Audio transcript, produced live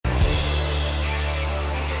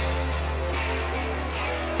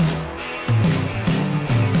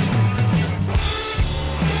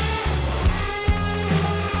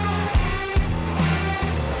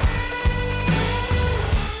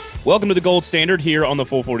Welcome to the Gold Standard here on the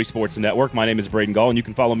Full 40 Sports Network. My name is Braden Gall, and you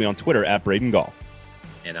can follow me on Twitter at Braden Gall.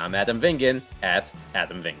 And I'm Adam Vingan at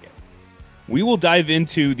Adam Vingan. We will dive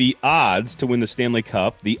into the odds to win the Stanley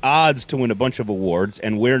Cup, the odds to win a bunch of awards,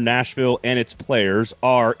 and where Nashville and its players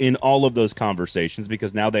are in all of those conversations,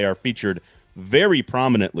 because now they are featured very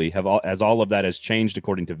prominently, as all of that has changed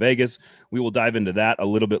according to Vegas. We will dive into that a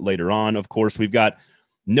little bit later on. Of course, we've got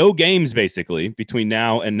no games basically between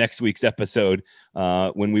now and next week's episode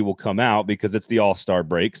when we will come out, because it's the All-Star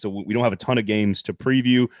break. So we don't have a ton of games to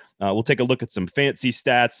preview. We'll take a look at some fancy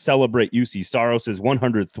stats, celebrate UC Saros'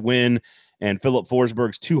 100th win and Philip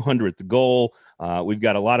Forsberg's 200th goal. We've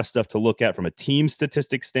got a lot of stuff to look at from a team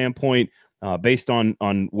statistics standpoint based on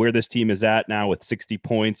where this team is at now with 60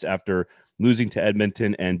 points after losing to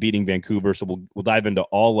Edmonton and beating Vancouver. So we'll dive into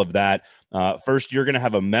all of that. First, you're going to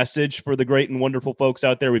have a message for the great and wonderful folks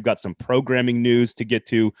out there. We've got some programming news to get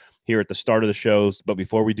to here at the start of the shows. But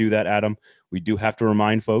before we do that, Adam, we do have to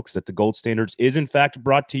remind folks that the Gold Standards is in fact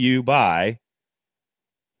brought to you by...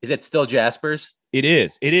 Is it still Jasper's? It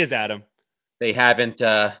is. It is, Adam. They haven't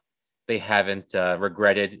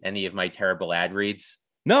regretted any of my terrible ad reads.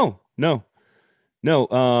 No. They're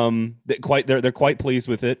quite pleased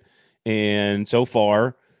with it. And so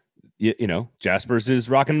far, you know, Jasper's is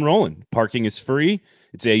rocking and rolling. Parking is free.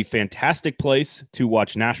 It's a fantastic place to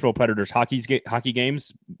watch Nashville Predators hockey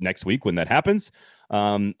games next week when that happens.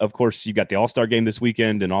 Of course, you got the All-Star game this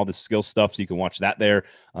weekend and all the skill stuff, so you can watch that there.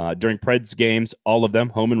 During Preds games, all of them,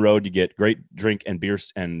 home and road, you get great drink and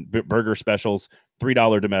beers and burger specials,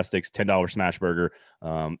 $3 domestics, $10 smash burger.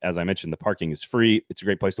 As I mentioned, the parking is free. It's a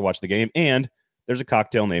great place to watch the game. And there's a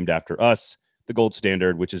cocktail named after us, the Gold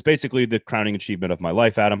Standard, which is basically the crowning achievement of my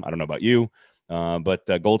life, Adam. I don't know about you, but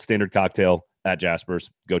Gold Standard cocktail at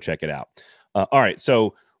Jasper's. Go check it out. All right,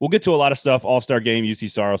 so we'll get to a lot of stuff, All-Star game,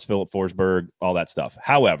 UC Saros, Philip Forsberg, all that stuff.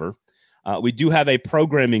 However, we do have a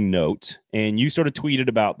programming note, and you sort of tweeted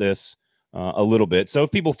about this a little bit. So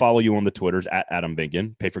if people follow you on the Twitters, at Adam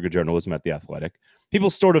Vingan, pay for good journalism at The Athletic,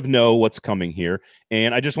 people sort of know what's coming here.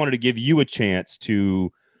 And I just wanted to give you a chance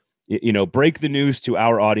to break the news to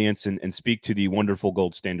our audience and speak to the wonderful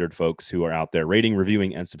Gold Standard folks who are out there rating,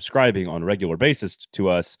 reviewing, and subscribing on a regular basis to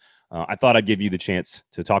us. I thought I'd give you the chance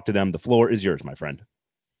to talk to them. The floor is yours, my friend.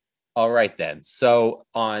 All right, then. So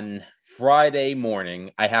on Friday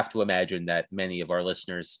morning, I have to imagine that many of our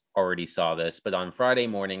listeners already saw this, but on Friday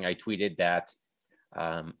morning, I tweeted that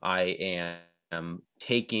I am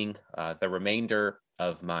taking the remainder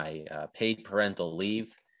of my paid parental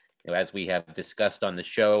leave. As we have discussed on the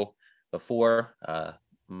show before,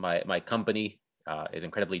 my company is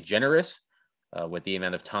incredibly generous with the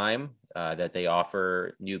amount of time that they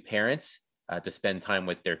offer new parents to spend time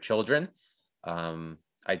with their children.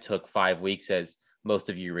 I took 5 weeks, as most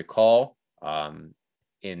of you recall,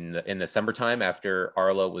 in the summertime after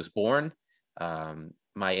Arlo was born.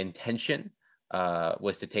 My intention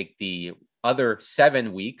was to take the other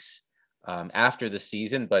 7 weeks after the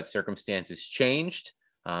season, but circumstances changed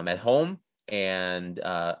at home. And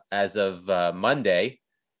as of Monday,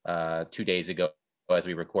 2 days ago, as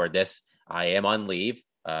we record this, I am on leave.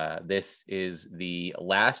 This is the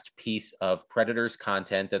last piece of Predators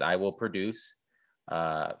content that I will produce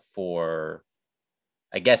for,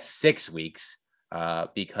 I guess, 6 weeks,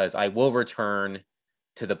 because I will return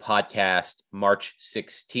to the podcast March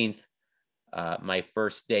 16th. My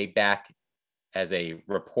first day back as a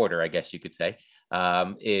reporter, I guess you could say,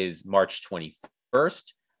 is March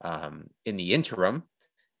 21st. In the interim,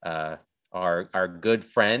 our good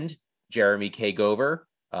friend, Jeremy K. Gover,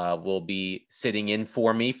 will be sitting in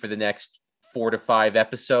for me for the next 4 to 5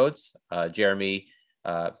 episodes. Jeremy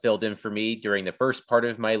filled in for me during the first part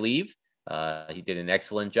of my leave. He did an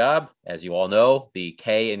excellent job. As you all know, the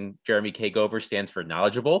K in Jeremy K. Gover stands for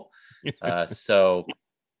knowledgeable. So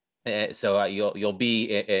you'll be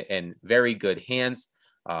in very good hands.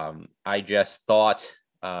 I just thought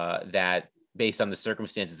that based on the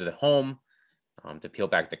circumstances at home, to peel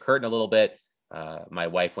back the curtain a little bit, my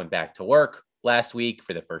wife went back to work last week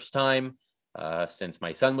for the first time since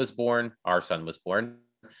our son was born.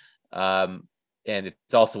 And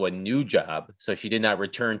it's also a new job, so she did not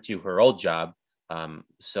return to her old job.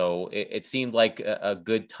 So it seemed like a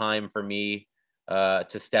good time for me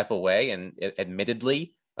to step away. And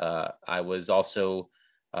admittedly, I was also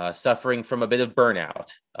suffering from a bit of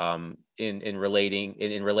burnout in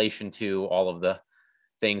relation to all of the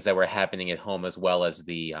things that were happening at home, as well as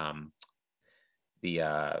the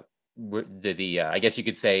I guess you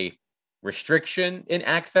could say restriction in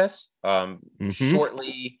access.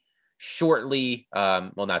 Shortly,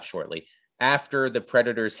 well, not shortly, after the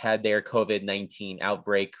Predators had their COVID-19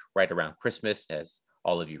 outbreak right around Christmas, as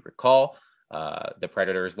all of you recall. The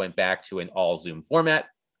Predators went back to an all Zoom format.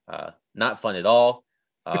 Not fun at all.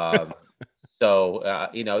 There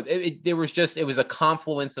was a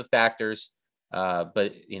confluence of factors.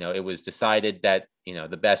 But it was decided that,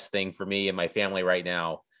 the best thing for me and my family right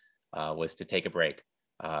now was to take a break.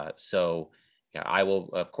 I will,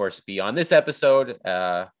 of course, be on this episode,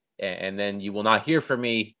 and then you will not hear from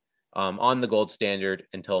me on the Gold Standard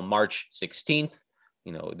until March 16th.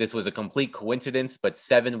 This was a complete coincidence, but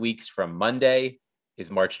 7 weeks from Monday is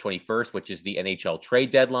March 21st, which is the NHL trade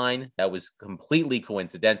deadline. That was completely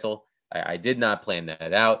coincidental. I did not plan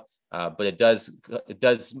that out, but it does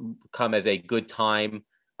come as a good time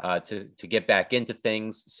to get back into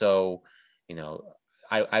things. So,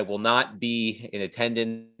 I will not be in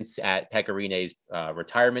attendance at Pekka Rinne's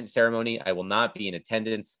retirement ceremony. I will not be in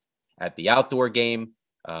attendance at the outdoor game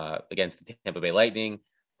against the Tampa Bay Lightning.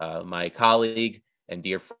 My colleague and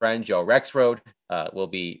dear friend Joe Rexroad will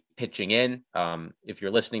be pitching in. If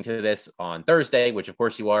you're listening to this on Thursday, which of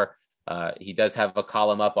course you are, he does have a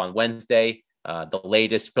column up on Wednesday, the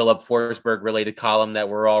latest Philip Forsberg related column that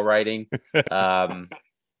we're all writing.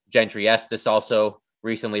 Gentry Estes also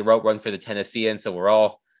recently wrote one for the Tennesseans, so we're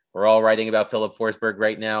all writing about Philip Forsberg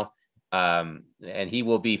right now, and he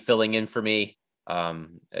will be filling in for me.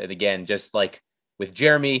 And again, just like with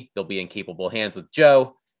Jeremy, he'll be in capable hands with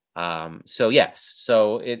Joe. Yes,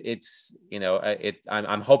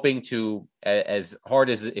 I'm hoping to, as hard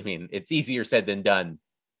as it's easier said than done,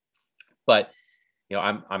 but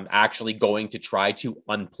I'm actually going to try to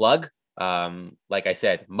unplug. Like I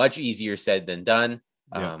said, much easier said than done.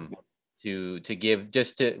 Yeah. To give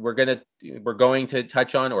we're going to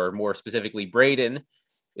touch on, or more specifically, Braden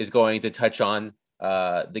is going to touch on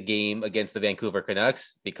the game against the Vancouver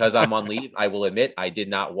Canucks. Because I'm on leave, I will admit I did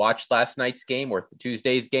not watch last night's game or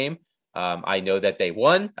Tuesday's game. I know that they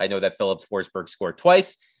won. I know that Philip Forsberg scored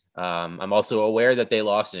twice. I'm also aware that they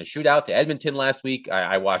lost in a shootout to Edmonton last week.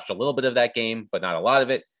 I watched a little bit of that game, but not a lot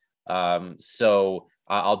of it. So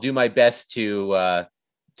I'll do my best to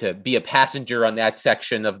be a passenger on that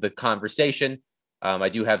section of the conversation. I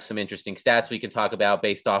do have some interesting stats we can talk about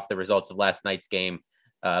based off the results of last night's game.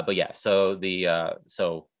 So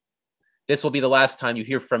this will be the last time you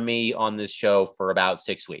hear from me on this show for about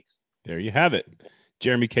 6 weeks. There you have it.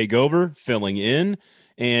 Jeremy K. Gover filling in,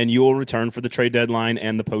 and you will return for the trade deadline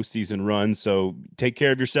and the postseason run. So take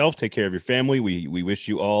care of yourself, take care of your family. We wish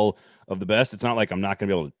you all of the best. It's not like I'm not going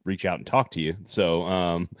to be able to reach out and talk to you.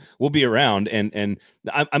 So we'll be around, and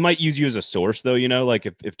I might use you as a source, though. Like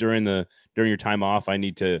if during your time off, I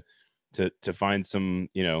need to find some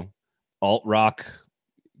alt rock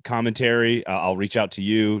commentary, I'll reach out to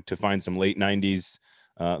you to find some late 90s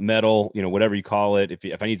metal, whatever you call it.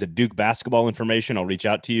 If I need some Duke basketball information, I'll reach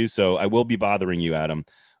out to you. So I will be bothering you, Adam,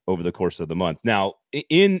 over the course of the month. Now,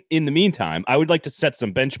 in the meantime, I would like to set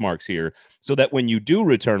some benchmarks here so that when you do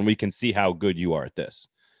return, we can see how good you are at this.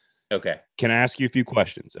 Okay. Can I ask you a few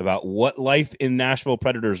questions about what life in Nashville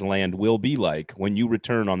Predators land will be like when you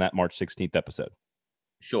return on that March 16th episode?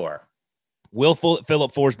 Sure. Will Philip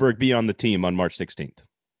Forsberg be on the team on March 16th?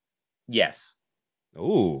 Yes.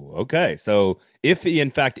 Oh, okay. So if he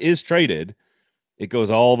in fact is traded, it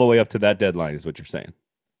goes all the way up to that deadline, is what you're saying.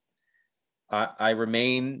 I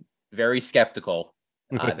remain very skeptical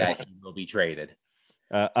that he will be traded.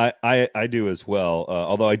 I do as well.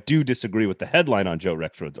 Although I do disagree with the headline on Joe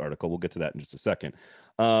Rexroad's article. We'll get to that in just a second.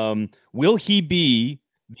 Will he be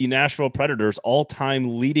the Nashville Predators'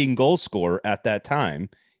 all-time leading goal scorer at that time?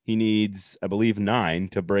 He needs, I believe, 9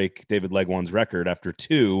 to break David Legwand's record after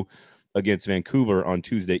 2 against Vancouver on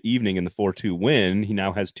Tuesday evening in the 4-2 win. He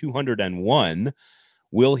now has 201.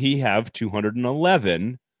 Will he have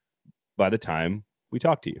 211 by the time we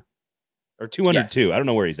talk to you? Or 202? Yes. I don't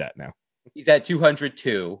know where he's at now. He's at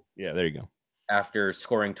 202. Yeah, there you go. After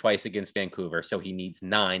scoring twice against Vancouver. So he needs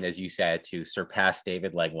 9, as you said, to surpass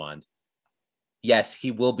David Legwand. Yes,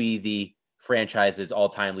 he will be the franchise's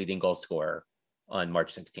all-time leading goal scorer on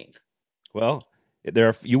March 16th. Well,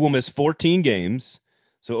 you will miss 14 games.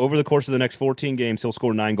 So over the course of the next 14 games, he'll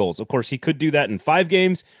score 9 goals. Of course, he could do that in 5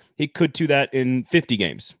 games. He could do that in 50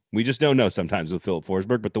 games. We just don't know sometimes with Philip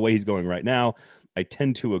Forsberg, but the way he's going right now, I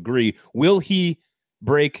tend to agree. Will he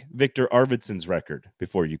break Victor Arvidsson's record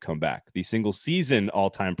before you come back? The single season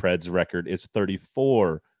all-time Preds record is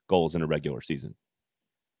 34 goals in a regular season.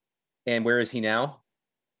 And where is he now?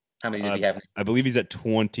 How many does he have? I believe he's at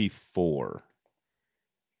 24.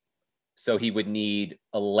 So he would need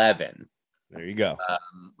 11. There you go.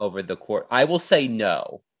 Over the court. I will say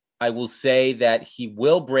no. I will say that he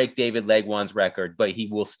will break David Legwan's record, but he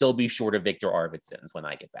will still be short of Victor Arvidsson's when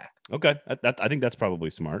I get back. Okay, I think that's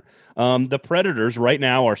probably smart. The Predators right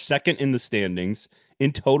now are second in the standings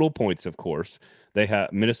in total points, of course.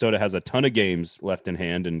 Minnesota has a ton of games left in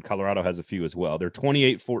hand, and Colorado has a few as well. They're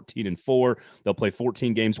 28-14-4. They'll play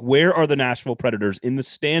 14 games. Where are the Nashville Predators in the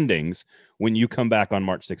standings when you come back on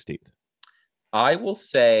March 16th? I will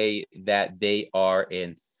say that they are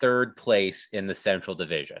in third place in the Central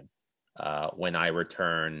Division when I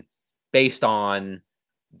return, based on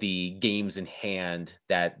the games in hand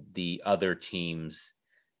that the other teams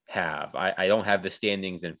have. I don't have the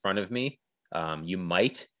standings in front of me. You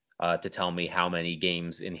might to tell me how many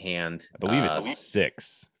games in hand. I believe it's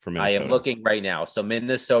 6 for Minnesota. I am looking right now. So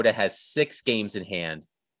Minnesota has 6 games in hand.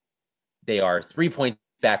 They are 3 points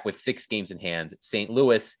back with 6 games in hand. St.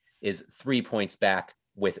 Louis is 3 points back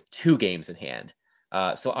with 2 games in hand.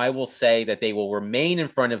 So I will say that they will remain in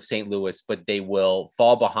front of St. Louis, but they will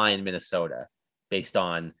fall behind Minnesota based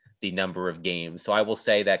on the number of games. So I will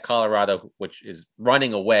say that Colorado, which is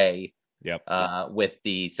running away with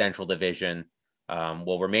the Central Division,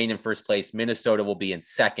 will remain in first place. Minnesota will be in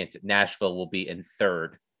second. Nashville will be in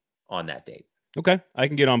third on that date. Okay, I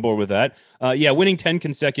can get on board with that. Winning 10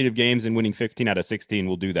 consecutive games and winning 15 out of 16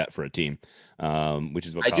 will do that for a team, which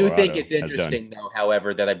is what Colorado I do think it's interesting, though,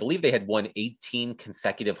 however, that I believe they had won 18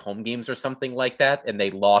 consecutive home games or something like that, and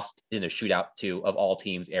they lost in a shootout to, of all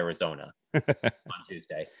teams, Arizona on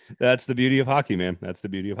Tuesday. That's the beauty of hockey, man. That's the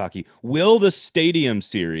beauty of hockey. Will the Stadium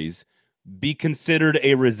Series be considered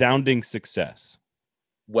a resounding success?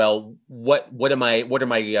 Well, what are my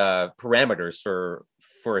parameters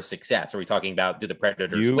for a success? Are we talking about, do the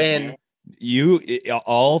Predators win?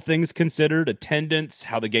 All things considered, attendance,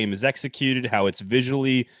 how the game is executed, how it's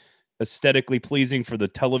visually, aesthetically pleasing for the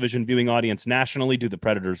television viewing audience nationally. Do the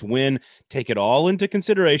Predators win? Take it all into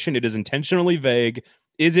consideration. It is intentionally vague.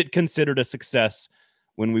 Is it considered a success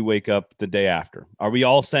when we wake up the day after? Are we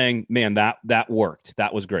all saying, man, that worked?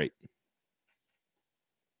 That was great.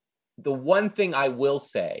 The one thing I will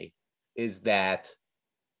say is that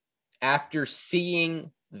after seeing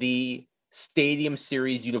the Stadium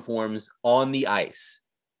Series uniforms on the ice,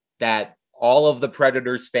 that all of the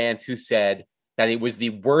Predators fans who said that it was the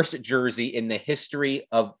worst jersey in the history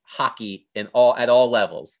of hockey at all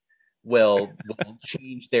levels will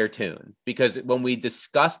change their tune. Because when we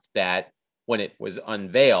discussed that, when it was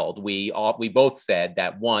unveiled, we both said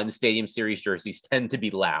that, one, Stadium Series jerseys tend to be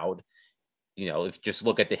loud. If just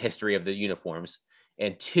look at the history of the uniforms.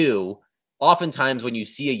 And 2, oftentimes when you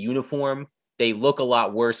see a uniform, they look a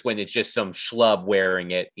lot worse when it's just some schlub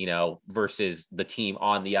wearing it, versus the team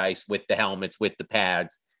on the ice with the helmets, with the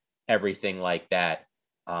pads, everything like that.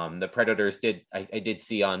 The Predators I did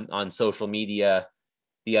see on social media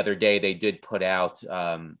the other day, they did put out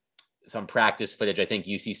some practice footage. I think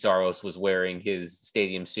UC Saros was wearing his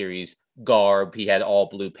Stadium Series garb. He had all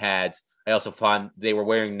blue pads. I also found they were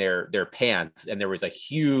wearing their pants, and there was a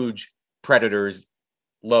huge Predators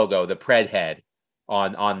logo, the Pred head,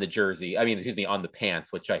 on the jersey. I mean, on the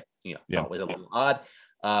pants, which I thought was a little odd.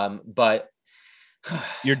 But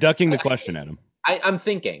you're ducking the question, Adam. I'm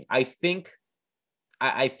thinking. I think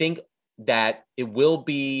that it will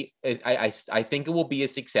be. I think it will be a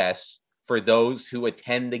success for those who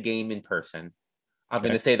attend the game in person. I'm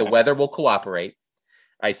going to say the weather will cooperate.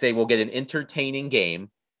 I say we'll get an entertaining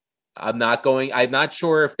game. I'm not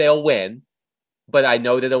sure if they'll win, but I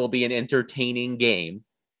know that it will be an entertaining game.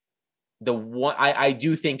 I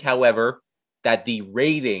do think, however, that the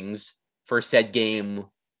ratings for said game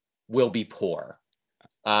will be poor.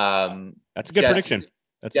 That's a good prediction.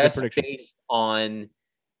 That's a good prediction. Based on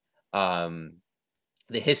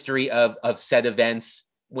the history of said events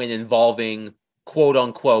when involving quote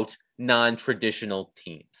unquote non-traditional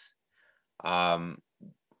teams.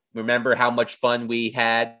 Remember how much fun we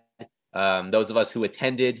had. Those of us who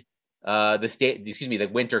attended the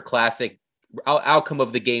Winter Classic, outcome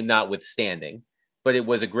of the game notwithstanding, but it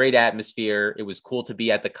was a great atmosphere. It was cool to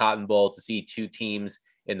be at the Cotton Bowl to see 2 teams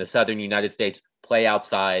in the Southern United States play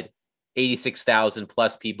outside, 86,000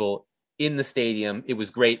 plus people in the stadium. It was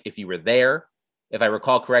great if you were there. If I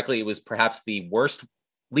recall correctly, it was perhaps the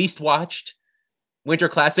least watched Winter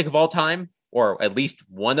Classic of all time, or at least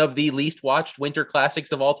one of the least watched Winter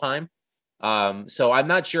Classics of all time. So I'm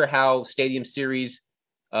not sure how Stadium Series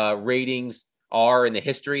ratings are in the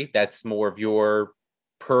history. That's more of your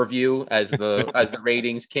purview as the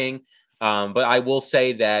ratings king. But I will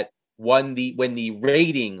say that when the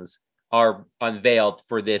ratings are unveiled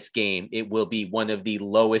for this game, it will be one of the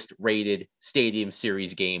lowest rated Stadium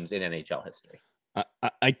Series games in NHL history.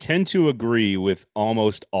 I tend to agree with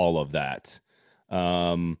almost all of that.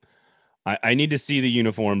 I need to see the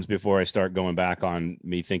uniforms before I start going back on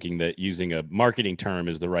me thinking that using a marketing term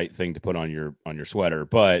is the right thing to put on your sweater.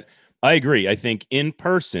 But I agree. I think in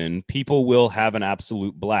person, people will have an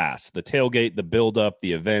absolute blast. The tailgate, the build up,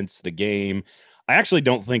 the events, the game. I actually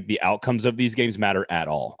don't think the outcomes of these games matter at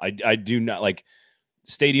all. I do not like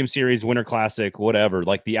Stadium Series, Winter Classic, whatever.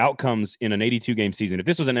 Like the outcomes in an 82 game season. If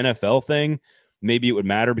this was an NFL thing, maybe it would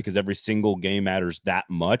matter because every single game matters that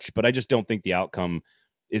much. But I just don't think the outcome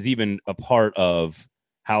is even a part of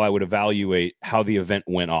how I would evaluate how the event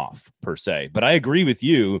went off per se. But I agree with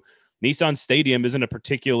you. Nissan Stadium isn't a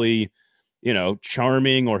particularly,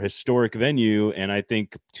 charming or historic venue. And I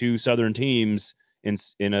think two Southern teams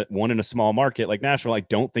in a small market like Nashville, I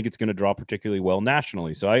don't think it's going to draw particularly well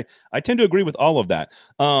nationally. So I tend to agree with all of that.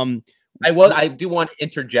 I do want to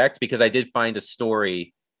interject because I did find a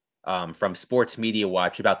story from Sports Media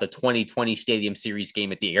Watch about the 2020 Stadium Series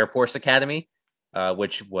game at the Air Force Academy,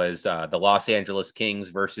 which was the Los Angeles Kings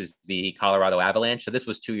versus the Colorado Avalanche. So this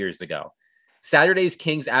was 2 years ago. Saturday's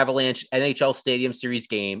Kings Avalanche NHL Stadium Series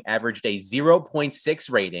game averaged a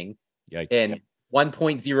 0.6 rating. Yikes. And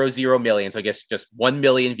 1.00 million. So I guess just 1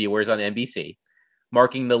 million viewers on NBC,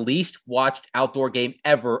 marking the least watched outdoor game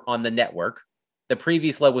ever on the network. The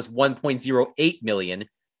previous low was 1.08 million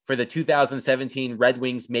for the 2017 Red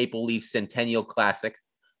Wings Maple Leafs Centennial Classic.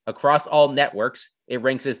 Across all networks, it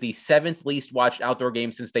ranks as the seventh least watched outdoor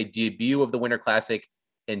game since the debut of the Winter Classic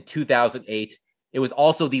in 2008. It was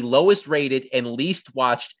also the lowest rated and least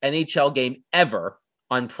watched NHL game ever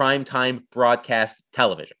on primetime broadcast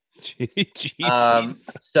television.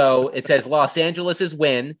 So it says Los Angeles's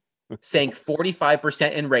win sank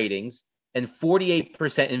 45% in ratings and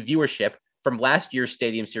 48% in viewership from last year's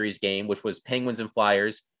Stadium Series game, which was Penguins and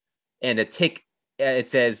Flyers, and a tick. It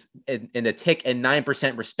says in a tick and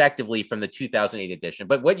 9% respectively from the 2008 edition.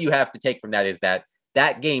 But what you have to take from that is that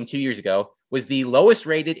game 2 years ago was the lowest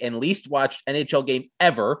rated and least watched NHL game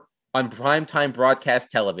ever on primetime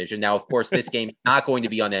broadcast television. Now, of course, this game is not going to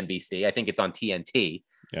be on NBC. I think it's on TNT.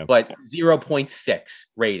 Yeah. But 0.6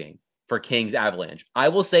 rating for Kings Avalanche. I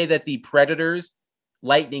will say that the Predators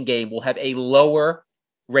Lightning game will have a lower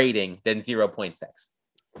rating than 0.6.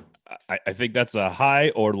 I think that's a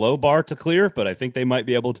high or low bar to clear, but I think they might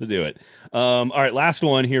be able to do it. All right, last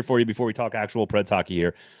one here for you before we talk actual Preds hockey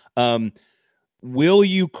here. Will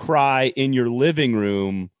you cry in your living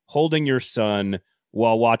room holding your son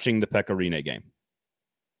while watching the Pekka Rinne game?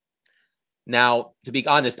 Now, to be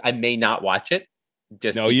honest, I may not watch it.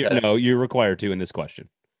 You're required to in this question.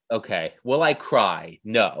 Okay. Will I cry?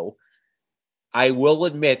 No. I will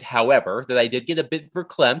admit, however, that I did get a bit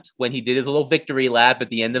verklempt when he did his little victory lap at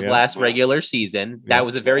the end of last regular season. That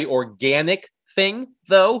was a very organic thing,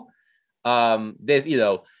 though.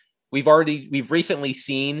 We've recently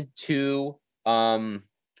seen two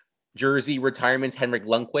jersey retirements. Henrik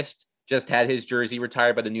Lundqvist just had his jersey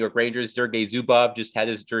retired by the New York Rangers. Sergei Zubov just had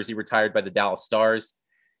his jersey retired by the Dallas Stars.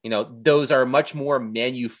 Those are much more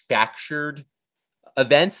manufactured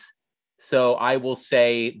events. So I will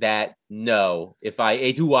say that no, if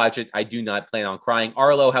I do watch it, I do not plan on crying.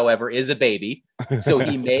 Arlo, however, is a baby, so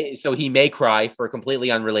he may cry for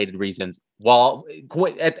completely unrelated reasons while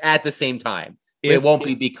at the same time. It won't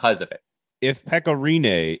be because of it. If Pekka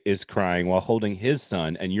Rinne is crying while holding his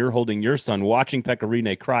son and you're holding your son, watching Pekka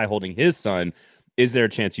Rinne cry holding his son, is there a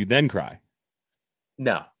chance you then cry?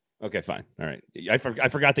 No. Okay, fine. All right. I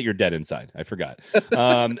forgot that you're dead inside. I forgot.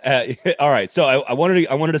 All right. So I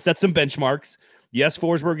wanted to set some benchmarks. Yes,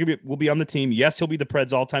 Forsberg will be on the team. Yes, he'll be the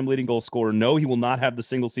Preds' all-time leading goal scorer. No, he will not have the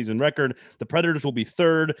single-season record. The Predators will be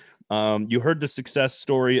third. You heard the success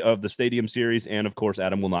story of the Stadium Series, and, of course,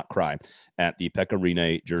 Adam will not cry at the Pekka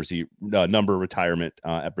Rinne jersey number retirement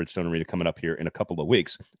at Bridgestone Arena coming up here in a couple of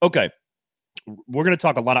weeks. Okay, we're going to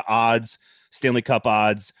talk a lot of odds, Stanley Cup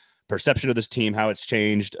odds, perception of this team, how it's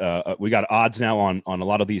changed. We got odds now on a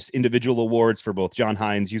lot of these individual awards for both John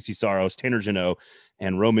Hines, UC Saros, Tanner Jeannot,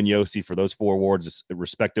 and Roman Josi for those 4 awards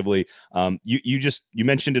respectively. You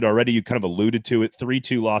mentioned it already. You kind of alluded to it.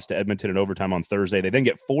 3-2 loss to Edmonton in overtime on Thursday. They then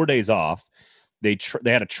get 4 days off. They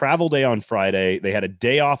had a travel day on Friday. They had a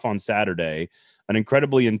day off on Saturday, an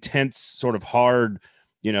incredibly intense sort of hard,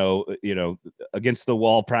 against the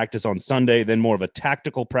wall practice on Sunday, then more of a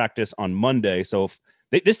tactical practice on Monday. So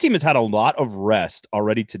this team has had a lot of rest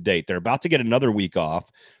already to date. They're about to get another week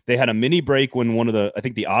off. They had a mini break when I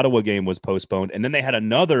think the Ottawa game was postponed. And then they had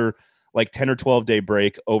another like 10 or 12 day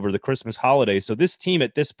break over the Christmas holiday. So this team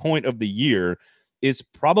at this point of the year is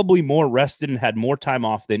probably more rested and had more time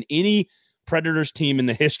off than any Predators team in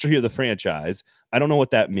the history of the franchise. I don't know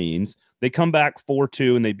what that means. They come back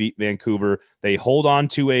 4-2 and they beat Vancouver. They hold on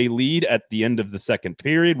to a lead at the end of the second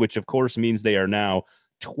period, which of course means they are now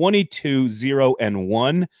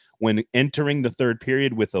 22-0-1 when entering the third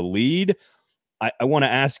period with a lead. I want to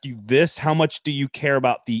ask you this. How much do you care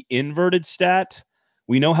about the inverted stat?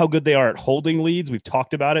 We know how good they are at holding leads. We've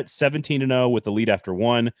talked about it. 17-0 with the lead after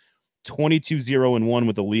one, 22-0-1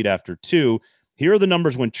 with the lead after two. Here are the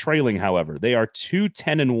numbers when trailing, however. They are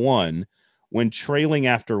 2-10-1 when trailing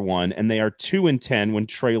after one, and they are 2-10 when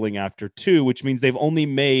trailing after two, which means they've only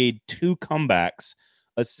made two comebacks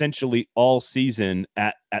essentially all season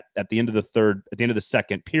at the end of the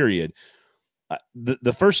second period.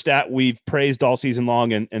 The first stat we've praised all season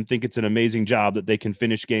long and think it's an amazing job that they can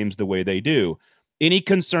finish games the way they do. Any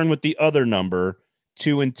concern with the other number,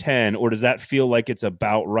 2-10, or does that feel like it's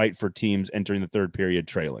about right for teams entering the third period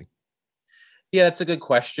trailing? Yeah, that's a good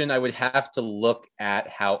question. I would have to look at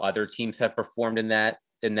how other teams have performed in that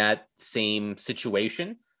same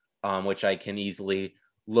situation, which I can easily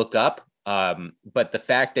look up. But the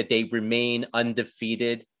fact that they remain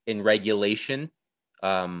undefeated in regulation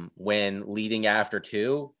when leading after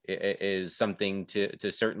two is something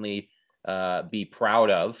to certainly be proud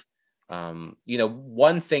of.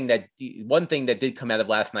 One thing that did come out of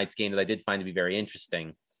last night's game that I did find to be very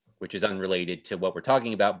interesting, which is unrelated to what we're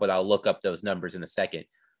talking about, but I'll look up those numbers in a second.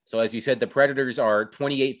 So as you said, the Predators are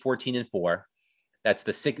 28-14-4. That's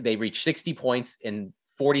they reached 60 points in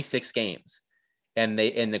 46 games. And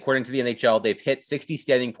according to the NHL, they've hit 60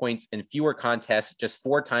 standing points in fewer contests just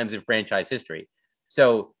 4 times in franchise history.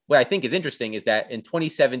 So what I think is interesting is that in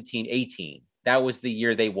 2017-18, that was the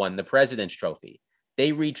year they won the President's Trophy.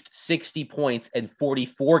 They reached 60 points in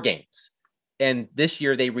 44 games. And this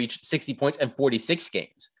year they reached 60 points in 46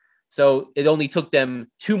 games. So it only took them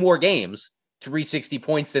 2 more games to reach 60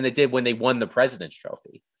 points than it did when they won the President's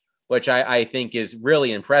Trophy, which I think is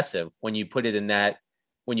really impressive when you put it in that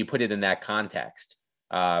context,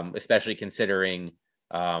 especially considering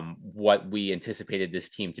what we anticipated this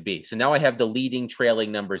team to be. So now I have the leading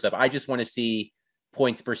trailing numbers up. I just want to see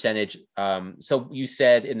points percentage. So you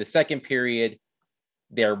said in the second period,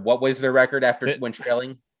 what was their record when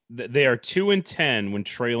trailing? They are 2-10 when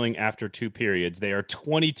trailing after 2 periods. They are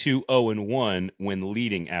 22-0-1 when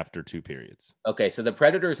leading after 2 periods. Okay, so the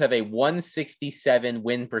Predators have a 167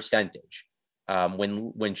 win percentage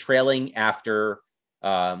when trailing after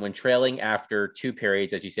 2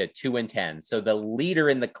 periods, as you said, 2-10. So the leader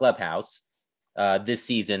in the clubhouse this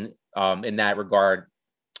season in that regard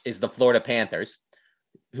is the Florida Panthers,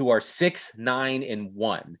 who are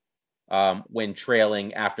 6-9-1. When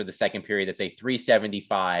trailing after the second period. That's a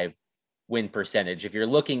 375 win percentage. If you're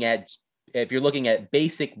looking at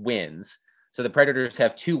basic wins, so the Predators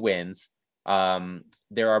have 2 wins.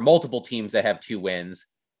 There are multiple teams that have 2 wins.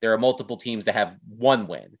 There are multiple teams that have 1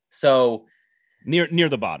 win. So near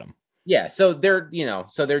the bottom. Yeah. So they're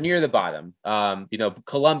near the bottom.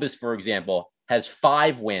 Columbus, for example, has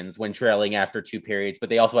 5 wins when trailing after 2 periods, but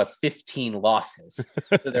they also have 15 losses.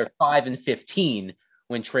 So they're 5-15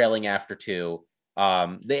 when trailing after 2.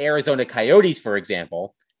 The Arizona Coyotes, for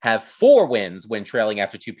example, have 4 wins when trailing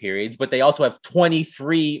after 2 periods, but they also have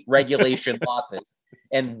 23 regulation losses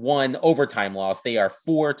and 1 overtime loss. They are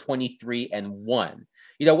 4-23-1.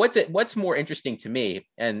 What's more interesting to me,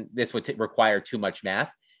 and this would require too much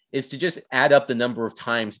math, is to just add up the number of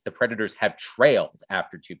times the Predators have trailed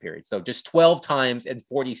after 2 periods. So just 12 times in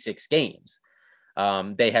 46 games,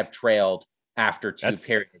 they have trailed after 2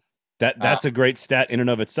 periods. That's a great stat in and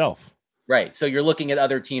of itself. Right. So you're looking at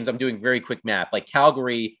other teams. I'm doing very quick math. Like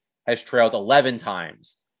Calgary has trailed 11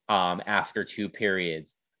 times after 2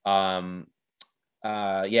 periods. You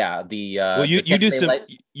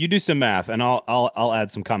do some math, and I'll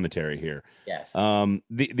add some commentary here. Yes.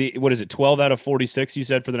 What is it? 12 out of 46 you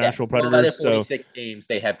said for the Nashville Predators. 12 out of 46 games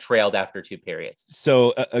they have trailed after 2 periods.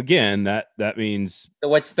 So again, that means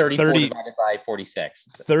what's 34 divided by 46?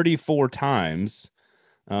 34 times.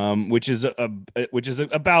 Which is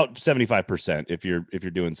about 75% if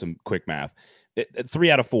you're doing some quick math.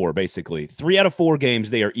 3 out of 4, basically. 3 out of 4 games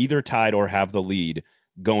they are either tied or have the lead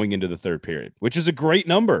going into the third period, which is a great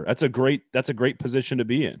number. That's a great position to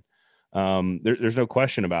be in. There's no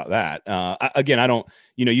question about that. Again, I don't.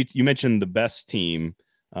 You mentioned the best team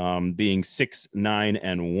being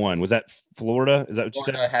 6-9-1. Was that Florida? Is that what you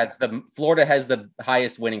said? Florida has the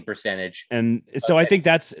highest winning percentage. And so I think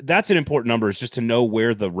that's an important number, is just to know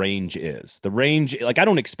where the range is. The range, like, I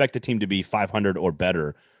don't expect a team to be 500 or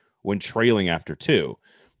better when trailing after 2.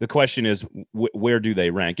 The question is, where do they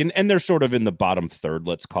rank? And they're sort of in the bottom third,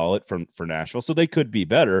 let's call it, for Nashville. So they could be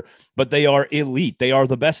better, but they are elite. They are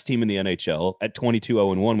the best team in the NHL at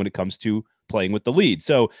 22-0-1 when it comes to playing with the lead.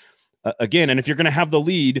 So again. And if you're going to have the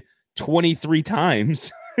lead 23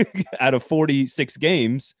 times out of 46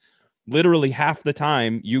 games, literally half the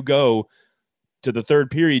time you go to the third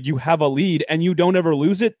period, you have a lead and you don't ever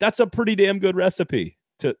lose it. That's a pretty damn good recipe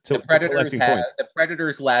to collecting points. The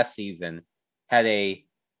Predators last season had a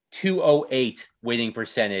 208 winning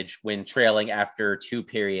percentage when trailing after 2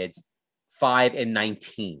 periods,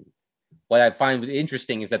 5-19. What I find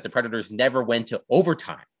interesting is that the Predators never went to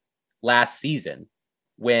overtime last season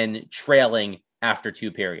when trailing after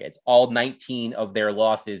 2 periods. All 19 of their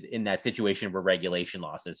losses in that situation were regulation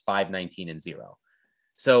losses, 5-19-0.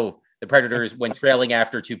 So the Predators, when trailing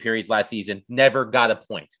after 2 periods last season, never got a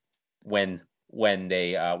point when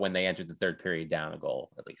they entered the third period down a goal,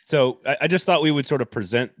 at least. So I just thought we would sort of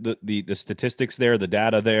present the statistics there, the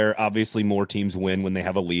data there. Obviously, more teams win when they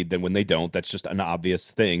have a lead than when they don't. That's just an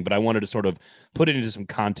obvious thing. But I wanted to sort of put it into some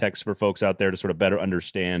context for folks out there to sort of better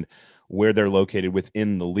understand where they're located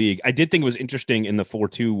within the league. I did think it was interesting in the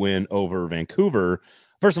 4-2 win over Vancouver.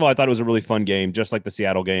 First of all, I thought it was a really fun game, just like the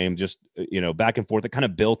Seattle game, just, back and forth. It kind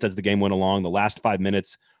of built as the game went along. The last 5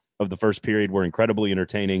 minutes of the first period were incredibly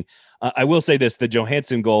entertaining. I will say this, the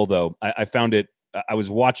Johansson goal, though, I found it, I was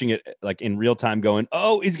watching it like in real time going,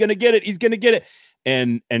 oh, he's going to get it. He's going to get it.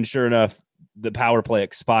 And sure enough, the power play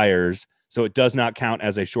expires. So it does not count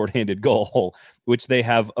as a shorthanded goal, which they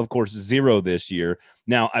have, of course, 0 this year.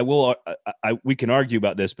 Now, we can argue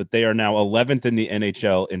about this, but they are now 11th in the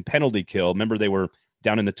NHL in penalty kill. Remember, they were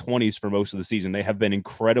down in the 20s for most of the season. They have been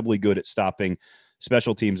incredibly good at stopping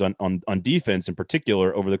special teams on defense in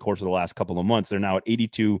particular over the course of the last couple of months. They're now at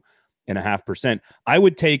 82.5%. I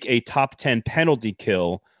would take a top 10 penalty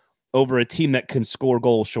kill over a team that can score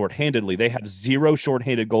goals shorthandedly. They have 0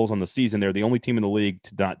 shorthanded goals on the season. They're the only team in the league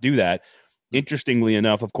to not do that. Interestingly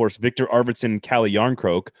enough, of course, Victor Arvidsson and Kalle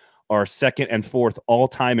Jarnkrok are 2nd and 4th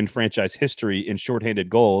all-time in franchise history in shorthanded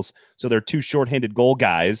goals. So they're 2 shorthanded goal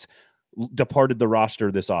guys departed the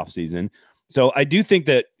roster this offseason. So I do think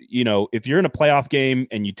that, if you're in a playoff game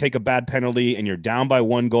and you take a bad penalty and you're down by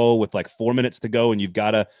 1 goal with like 4 minutes to go and you've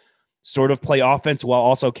got to sort of play offense while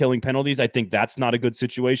also killing penalties, I think that's not a good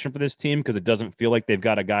situation for this team because it doesn't feel like they've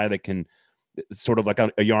got a guy that can sort of like a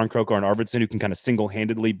Jarnkrok or an Arvidsson who can kind of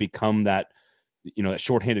single-handedly become that, that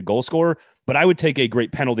shorthanded goal scorer. But I would take a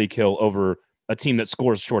great penalty kill over a team that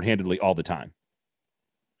scores shorthandedly all the time.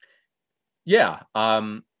 Yeah.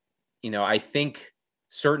 I think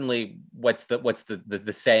certainly what's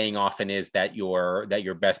the saying often is that your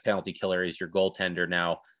best penalty killer is your goaltender.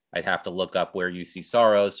 Now, I'd have to look up where UC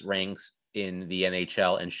Saros ranks in the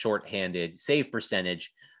NHL and shorthanded save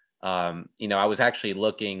percentage. I was actually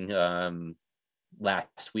looking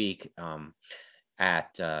last week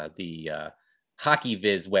at the Hockey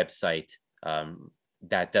Viz website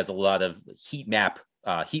that does a lot of heat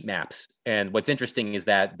maps. And what's interesting is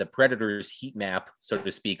that the Predators heat map, so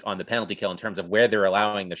to speak, on the penalty kill in terms of where they're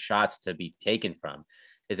allowing the shots to be taken from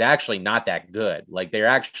is actually not that good. Like they're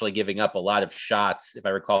actually giving up a lot of shots, if I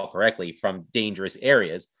recall correctly, from dangerous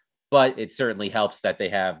areas, but it certainly helps that they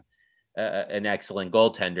have an excellent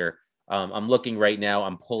goaltender. I'm looking right now,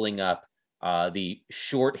 I'm pulling up the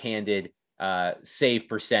shorthanded save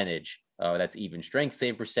percentage. Oh, that's even strength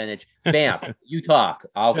save percentage. Vamp, you talk.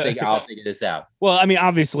 I'll figure this out. Well, I mean,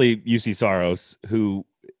 obviously UC Saros, who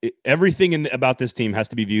everything about this team has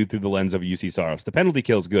to be viewed through the lens of UC Saros. The penalty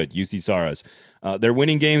kill is good. UC Saros. They're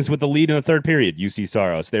winning games with the lead in the third period. UC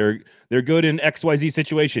Saros. They're good in XYZ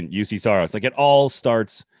situation. UC Saros. Like it all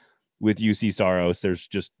starts with UC Saros. There's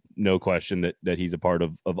just no question that he's a part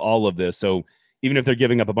of all of this. So even if they're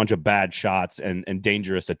giving up a bunch of bad shots and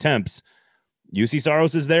dangerous attempts, UC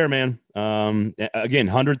Saros is there, man. Again,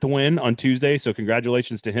 100th win on Tuesday, so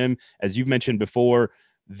congratulations to him. As you've mentioned before,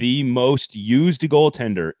 the most used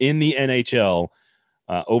goaltender in the NHL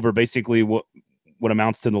over basically what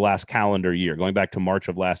amounts to the last calendar year. Going back to March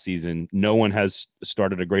of last season, no one has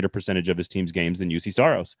started a greater percentage of his team's games than UC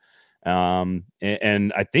Saros.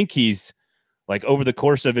 And I think he's like over the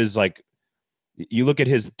course of his, like, you look at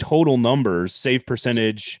his total numbers, save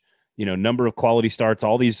percentage, number of quality starts,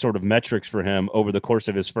 all these sort of metrics for him over the course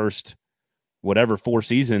of his first 4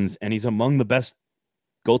 seasons, and he's among the best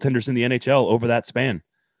goaltenders in the NHL over that span.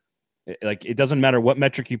 Like it doesn't matter what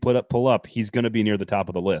metric you pull up, he's going to be near the top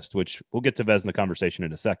of the list, which we'll get to Vez in the conversation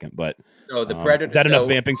in a second. But so the Predators, is that enough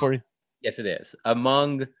vamping for you? Yes, it is.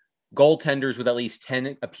 Among goaltenders with at least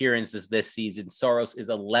 10 appearances this season, Saros is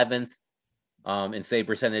 11th in save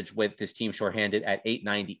percentage with his team shorthanded at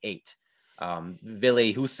 .898.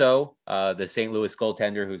 Ville Husso, the St. Louis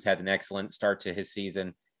goaltender who's had an excellent start to his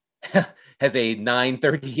season, has a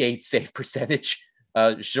 .938 save percentage,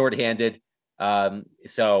 shorthanded.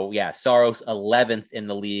 So yeah, Saros 11th in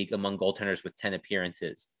the league among goaltenders with 10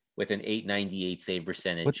 appearances with an 898 save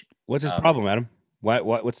percentage. What's his problem, Adam?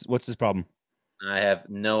 What's his problem? I have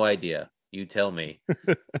no idea. You tell me.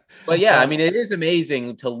 But yeah, I mean, it is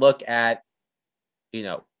amazing to look at,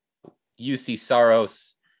 UC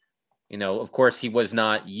Saros. Of course, he was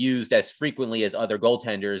not used as frequently as other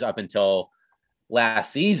goaltenders up until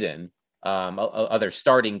last season, other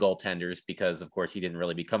starting goaltenders, because, of course, he didn't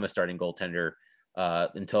really become a starting goaltender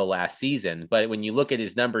until last season. But when you look at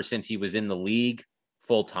his numbers since he was in the league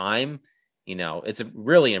full time, it's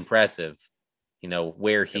really impressive,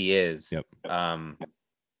 where he is. Yep.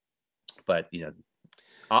 But,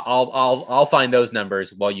 I'll find those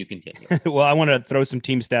numbers while you continue. Well, I want to throw some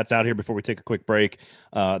team stats out here before we take a quick break.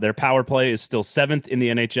 Their power play is still 7th in the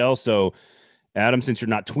NHL. So, Adam, since you're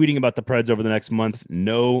not tweeting about the Preds over the next month,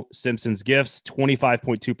 no Simpsons gifts.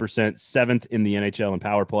 25.2%, 7th in the NHL in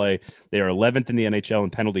power play. They are 11th in the NHL in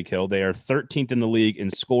penalty kill. They are 13th in the league in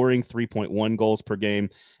scoring, 3.1 goals per game,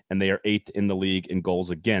 and they are 8th in the league in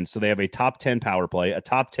goals against. So they have a top 10 power play, a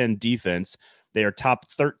top 10 defense. They are top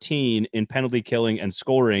 13 in penalty killing and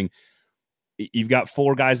scoring. You've got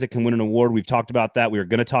 4 guys that can win an award. We've talked about that. We are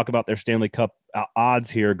going to talk about their Stanley Cup odds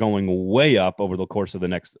here going way up over the course of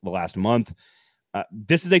the last month.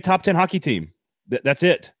 This is a top 10 hockey team. That's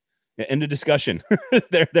it. End of discussion.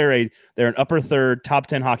 they're an upper third top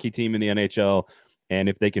 10 hockey team in the NHL. And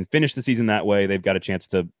if they can finish the season that way, they've got a chance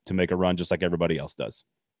to make a run just like everybody else does.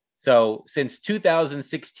 So since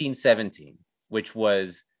 2016-17, which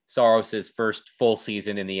was Saros's first full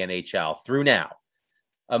season in the NHL through now,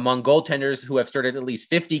 among goaltenders who have started at least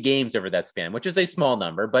 50 games over that span, which is a small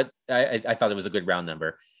number, but I thought it was a good round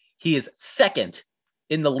number. He is second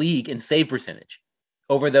in the league in save percentage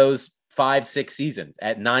over those 5-6 seasons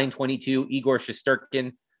at .922. Igor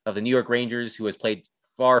Shesterkin of the New York Rangers, who has played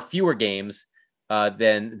far fewer games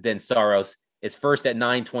than Saros, is first at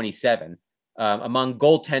 .927. Among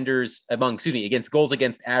goaltenders, against goals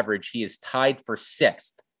against average, he is tied for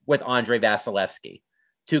 6th with Andrei Vasilevsky.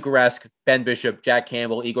 Tuukka Rask, Ben Bishop, Jack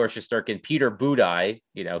Campbell, Igor Shesterkin, Peter Budaj,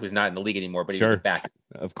 who's not in the league anymore, but he was back.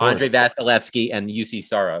 Of course. Andrei Vasilevsky and UC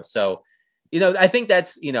Saros. So, I think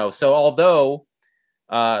that's, so although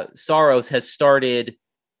Saros has started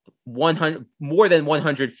more than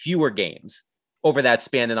 100 fewer games over that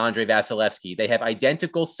span than Andrei Vasilevsky, they have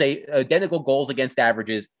identical goals against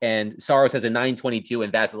averages, and Saros has a .922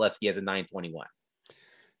 and Vasilevsky has a .921.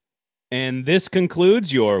 And this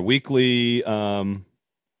concludes your weekly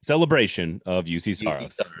celebration of UC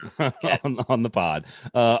Saros on the pod.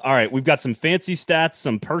 All right, we've got some fancy stats,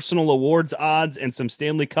 some personal awards odds, and some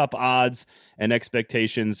Stanley Cup odds and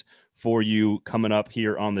expectations for you coming up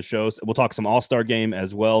here on the show. So we'll talk some All-Star game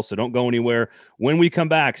as well, so don't go anywhere. When we come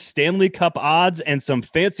back, Stanley Cup odds and some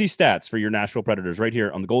fancy stats for your Nashville Predators right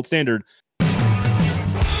here on the Gold Standard.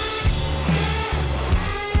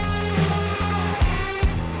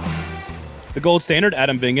 The Gold Standard,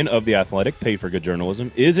 Adam Vingan of The Athletic, paid for good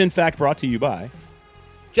journalism, is in fact brought to you by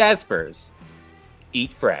Jaspers.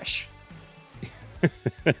 Eat fresh.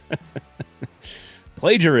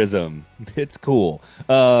 Plagiarism. It's cool.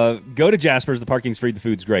 Go to Jaspers. The parking's free. The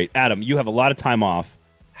food's great. Adam, you have a lot of time off.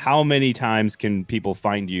 How many times can people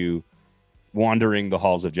find you wandering the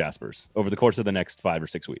halls of Jaspers over the course of the next 5 or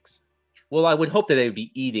 6 weeks? Well, I would hope that they would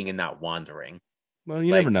be eating and not wandering. Well,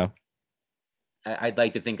 you never know. I'd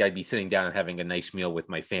like to think I'd be sitting down and having a nice meal with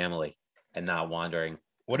my family and not wandering.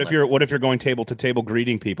 What if you're going table to table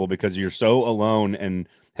greeting people because you're so alone and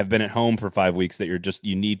have been at home for 5 weeks that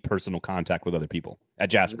you need personal contact with other people at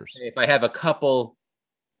Jaspers? If I have a couple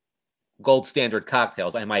Gold Standard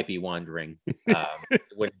cocktails, I might be wandering. It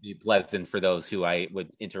wouldn't be pleasant for those who I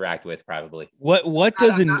would interact with, probably. What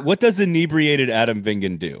does inebriated Adam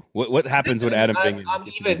Vingan do? What happens when Adam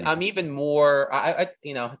Vingan? I'm even more.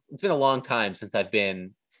 It's been a long time since I've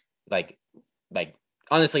been like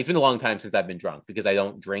honestly, it's been a long time since I've been drunk because I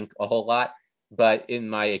don't drink a whole lot. But in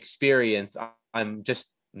my experience, I'm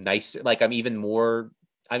just nice. Like I'm even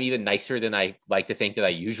nicer than I like to think that I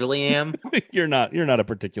usually am. You're not a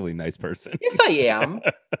particularly nice person. Yes, I am.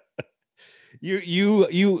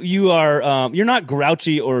 You are you're not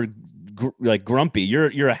grouchy or grumpy.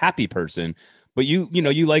 You're a happy person, but you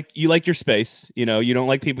like your space. You don't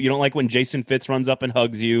like people. You don't like when Jason Fitz runs up and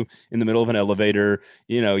hugs you in the middle of an elevator.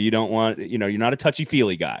 You don't want. You're not a touchy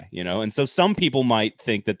feely guy. And so some people might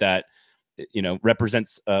think that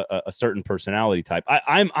represents a certain personality type.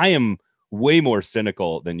 I am way more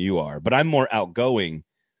cynical than you are, but I'm more outgoing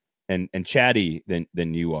and chatty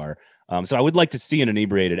than you are. So I would like to see an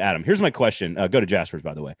inebriated Adam. Here's my question. Go to Jaspers,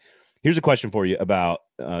 by the way. Here's a question for you about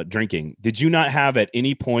drinking. Did you not have at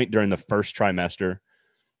any point during the first trimester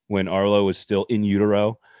when Arlo was still in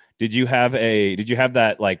utero, did you have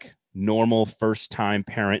that like normal first time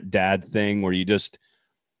parent dad thing where you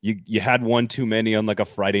had one too many on like a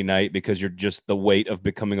Friday night because you're just the weight of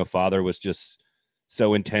becoming a father was just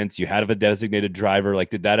so intense? You had a designated driver. Like,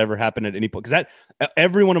 did that ever happen at any point? Because that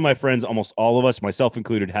every one of my friends, almost all of us, myself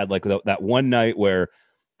included, had like that one night where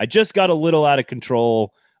I just got a little out of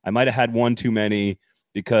control. I might have had one too many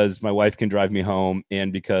because my wife can drive me home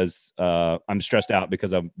and because I'm stressed out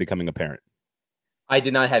because I'm becoming a parent. I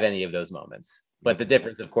did not have any of those moments, but the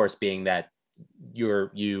difference, of course, being that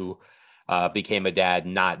you became a dad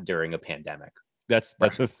not during a pandemic. That's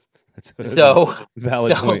a so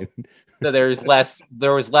valid point. So there was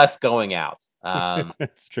less going out.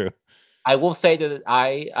 That's true. I will say that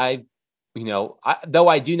I'm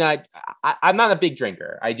not a big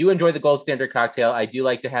drinker. I do enjoy the gold standard cocktail. I do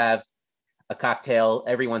like to have a cocktail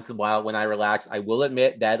every once in a while when I relax. I will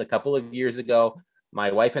admit that a couple of years ago, my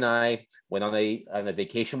wife and I went on a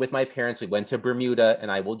vacation with my parents. We went to Bermuda, and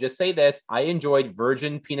I will just say this: I enjoyed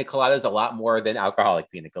virgin pina coladas a lot more than alcoholic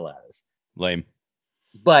pina coladas. Lame.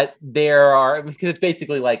 But because it's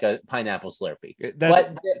basically like a pineapple Slurpee.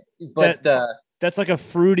 That's like a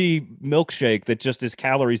fruity milkshake that just is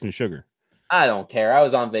calories and sugar. I don't care. I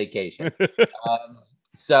was on vacation.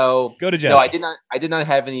 So go to Jasper's. No, I did not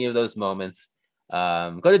have any of those moments.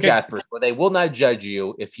 Go to Jasper's, where they will not judge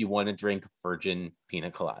you if you want to drink virgin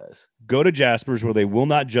pina coladas. Go to Jasper's, where they will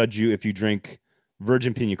not judge you if you drink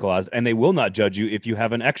virgin pina coladas, and they will not judge you if you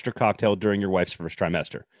have an extra cocktail during your wife's first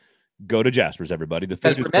trimester. Go to Jasper's, everybody. The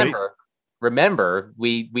food is great. Remember,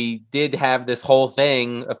 we did have this whole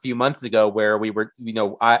thing a few months ago where we were,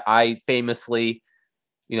 I famously,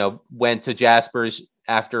 went to Jasper's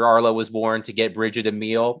after Arlo was born to get Bridget a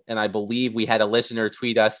meal. And I believe we had a listener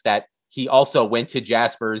tweet us that he also went to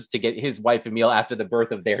Jasper's to get his wife a meal after the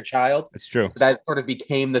birth of their child. That's true. So that sort of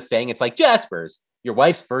became the thing. It's like Jasper's, your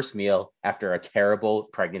wife's first meal after a terrible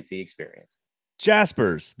pregnancy experience.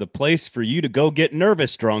 Jasper's, the place for you to go get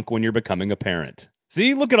nervous drunk when you're becoming a parent.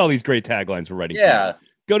 See, look at all these great taglines we're writing. Yeah.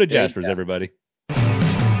 Go to Jasper's, everybody.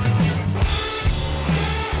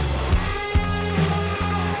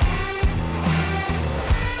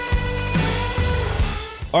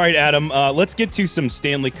 All right, Adam, let's get to some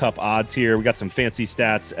Stanley Cup odds here. We got some fancy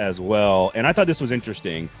stats as well. And I thought this was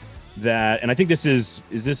interesting and I think this is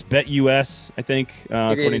this Bet US, I think,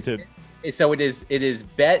 according to. So it is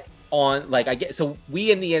bet on, like, I guess, so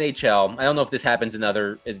we in the NHL, I don't know if this happens in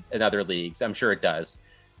other leagues. I'm sure it does.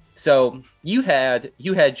 So you had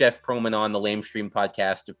Jeff Proman on the Lame Stream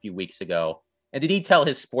podcast a few weeks ago. And did he tell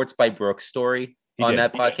his Sports by Brooks story on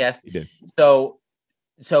that podcast? He did.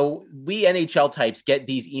 So we NHL types get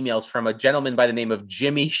these emails from a gentleman by the name of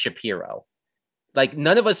Jimmy Shapiro. Like,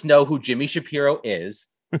 none of us know who Jimmy Shapiro is.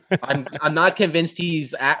 I'm not convinced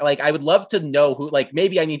he's I would love to know who. Like,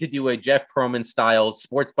 maybe I need to do a Jeff Proman style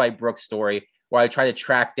Sports by Brooks story where I try to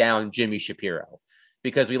track down Jimmy Shapiro,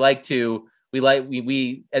 because we NHL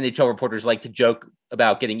reporters like to joke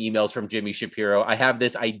about getting emails from Jimmy Shapiro. I have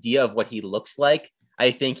this idea of what he looks like.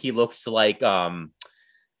 I think he looks like God,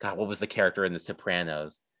 what was the character in The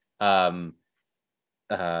Sopranos?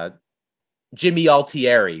 Jimmy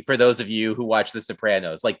Altieri, for those of you who watch The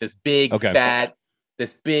Sopranos, like this big fat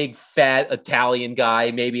Italian guy.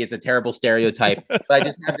 Maybe it's a terrible stereotype, but I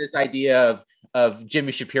just have this idea of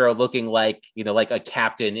Jimmy Shapiro looking like a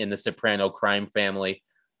captain in the Soprano crime family.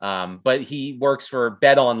 But he works for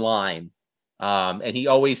Bet Online, and he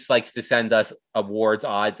always likes to send us awards,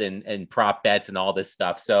 odds, and prop bets and all this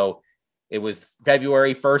stuff. So it was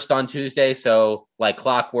February 1st on Tuesday. So like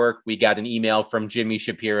clockwork, we got an email from Jimmy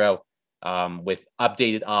Shapiro with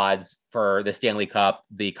updated odds for the Stanley Cup,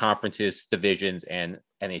 the conferences, divisions, and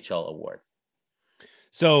NHL awards.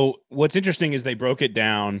 So what's interesting is they broke it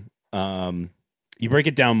down. You break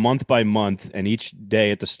it down month by month, and each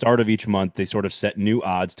day at the start of each month, they sort of set new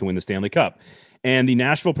odds to win the Stanley Cup. And the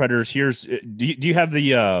Nashville Predators, do you have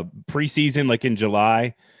the preseason like in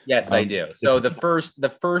July? Yes, I do. So the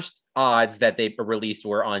first odds that they released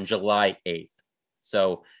were on July 8th.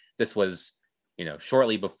 So this was,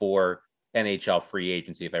 shortly before NHL free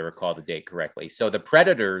agency, if I recall the date correctly. So the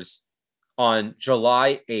Predators on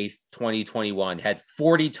July 8th, 2021 had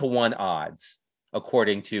 40-1 odds,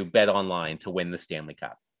 according to Bet Online, to win the Stanley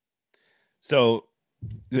Cup. So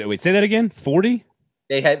wait, say that again. 40?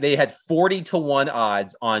 They had 40-1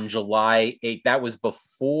 odds on July 8th. That was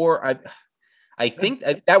before I think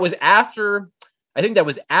that was after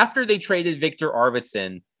they traded Victor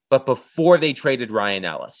Arvidsson but before they traded Ryan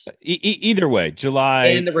Ellis. Either way, July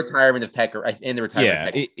and the retirement of Pecker.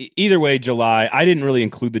 Either way, July. I didn't really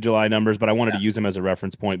include the July numbers, but I wanted to use them as a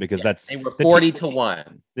reference point because they were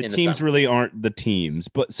 40-1. The teams really aren't the teams.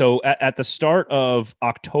 But so at the start of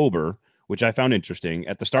October, which I found interesting,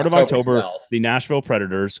 at the start of October, 12th. The Nashville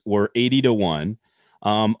Predators were 80-1.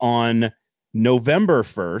 On November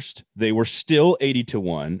 1st, they were still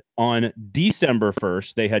 80-1. On December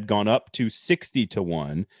 1st, they had gone up to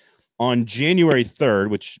 60-1. On January 3rd,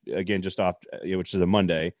 which again, which is a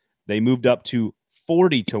Monday, they moved up to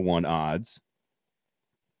 40-1 odds.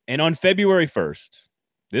 And on February 1st,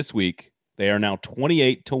 this week, they are now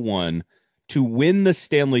 28-1 to win the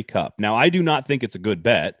Stanley Cup. Now, I do not think it's a good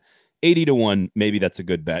bet. 80-1, maybe that's a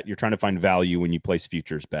good bet. You're trying to find value when you place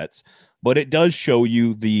futures bets. But it does show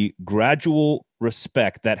you the gradual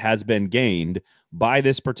respect that has been gained by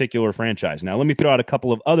this particular franchise. Now, let me throw out a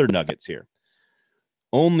couple of other nuggets here.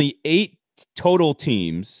 Only 8 total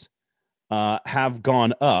teams have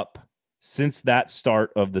gone up since that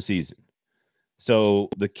start of the season. So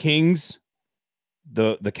the Kings,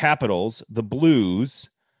 the Capitals, the Blues,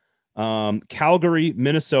 Calgary,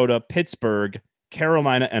 Minnesota, Pittsburgh,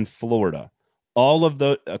 Carolina, and Florida. All of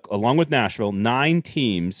the, along with Nashville, 9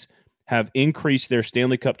 teams have increased their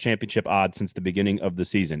Stanley Cup championship odds since the beginning of the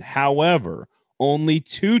season. However, only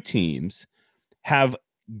 2 teams have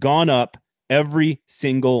gone up every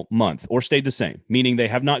single month or stayed the same, meaning they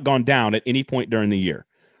have not gone down at any point during the year.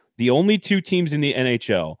 The only 2 teams in the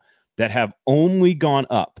NHL that have only gone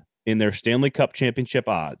up in their Stanley Cup championship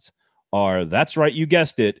odds are, that's right, you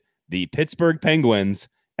guessed it, the Pittsburgh Penguins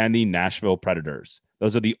and the Nashville Predators.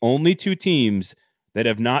 Those are the only 2 teams that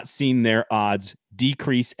have not seen their odds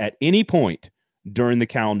decrease at any point during the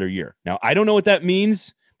calendar year. Now, I don't know what that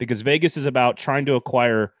means because Vegas is about trying to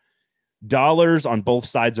acquire dollars on both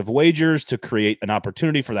sides of wagers to create an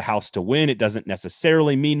opportunity for the house to win. It doesn't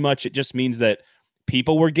necessarily mean much. It just means that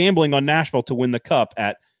people were gambling on Nashville to win the cup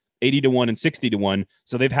at 80-1 and 60-1.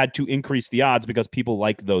 So they've had to increase the odds because people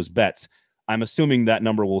like those bets. I'm assuming that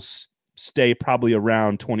number will stay probably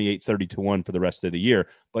around 28-30-1 for the rest of the year.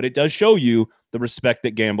 But it does show you the respect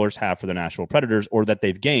that gamblers have for the Nashville Predators, or that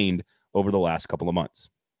they've gained over the last couple of months.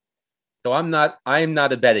 So I'm not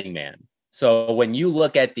a betting man. So when you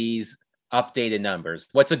look at these updated numbers,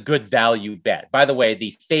 what's a good value bet? By the way,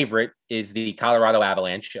 the favorite is the Colorado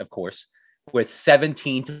Avalanche, of course, with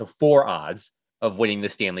 17-4 odds of winning the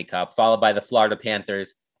Stanley Cup, followed by the Florida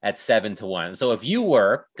Panthers at 7-1. So if you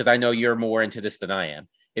were, because I know you're more into this than I am,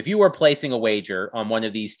 if you were placing a wager on one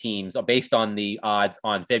of these teams based on the odds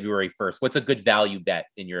on February 1st, what's a good value bet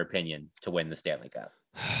in your opinion to win the Stanley Cup?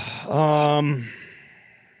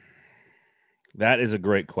 That is a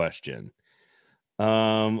great question.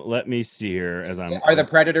 Let me see here. Are the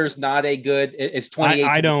Predators not a good? Is 28?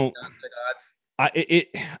 I don't. Not good odds?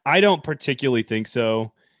 I don't particularly think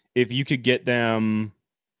so. If you could get them,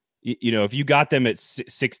 if you got them at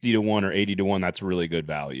 60-1 or 80-1, that's really good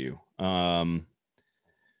value.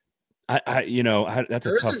 That's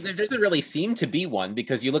a tough. There doesn't really seem to be one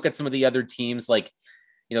because you look at some of the other teams like,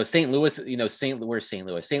 St. Louis. Where's St.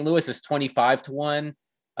 Louis? St. Louis is 25-1.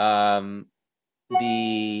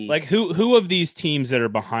 Who of these teams that are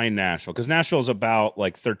behind Nashville? Because Nashville is about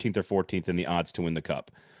like 13th or 14th in the odds to win the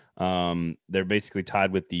cup. They're basically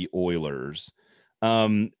tied with the Oilers.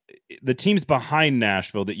 The teams behind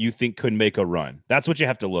Nashville that you think could make a run. That's what you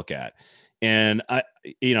have to look at. And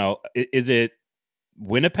is it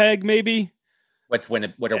Winnipeg maybe? What are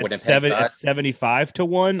Winnipeg?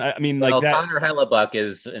 75-1. I mean, like that. Connor Hellebuck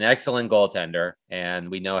is an excellent goaltender, and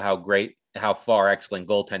we know how far excellent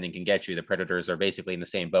goaltending can get you. The Predators are basically in the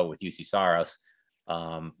same boat with UC Saros.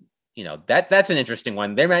 That's an interesting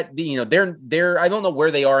one. They're I don't know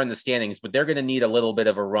where they are in the standings, but they're going to need a little bit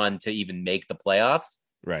of a run to even make the playoffs.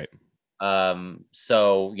 Right.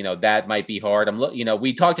 So that might be hard.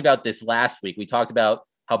 We talked about this last week. We talked about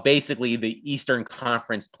how basically the Eastern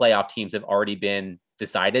Conference playoff teams have already been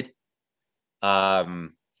decided.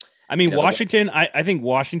 Washington, I think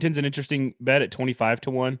Washington's an interesting bet at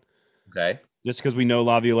 25-1. Okay. Just because we know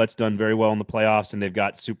Laviolette's done very well in the playoffs and they've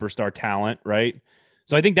got superstar talent, right?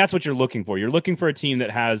 So I think that's what you're looking for. You're looking for a team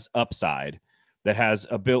that has upside, that has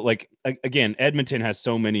a build. Like, again, Edmonton has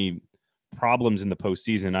so many problems in the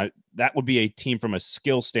postseason. That would be a team from a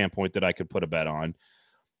skill standpoint that I could put a bet on.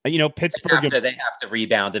 Pittsburgh. They have to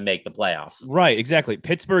rebound and make the playoffs. Right, exactly.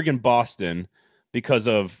 Pittsburgh and Boston, because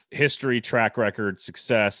of history, track record,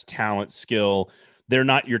 success, talent, skill, they're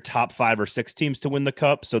not your top 5 or 6 teams to win the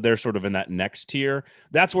cup. So they're sort of in that next tier.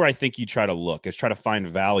 That's where I think you try to look, is try to find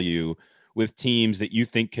value with teams that you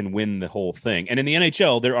think can win the whole thing. And in the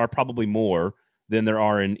NHL, there are probably more than there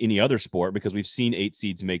are in any other sport because we've seen 8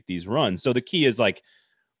 seeds make these runs. So the key is like,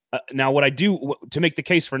 now what I do to make the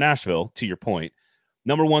case for Nashville, to your point,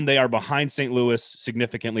 number one, they are behind St. Louis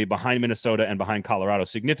significantly, behind Minnesota, and behind Colorado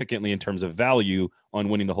significantly in terms of value on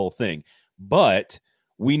winning the whole thing. But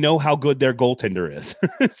we know how good their goaltender is.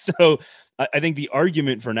 So I think the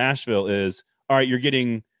argument for Nashville is, all right, you're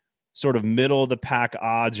getting sort of middle of the pack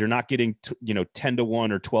odds. You're not getting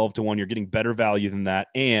 10-1 or 12-1. You're getting better value than that.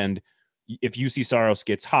 And if UC Saros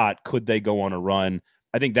gets hot, could they go on a run?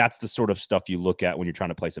 I think that's the sort of stuff you look at when you're trying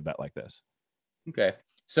to place a bet like this. Okay.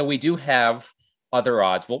 So we do have other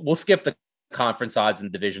odds. We'll skip the conference odds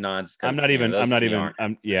and division odds. I didn't even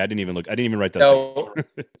look. I didn't even write those.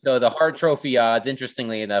 So the Hart Trophy odds,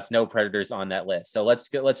 interestingly enough, no Predators on that list. So let's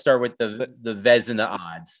start with the Vezina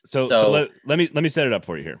odds. So let me set it up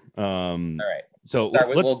for you here. All right. So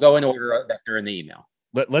we'll go in order vector in the email.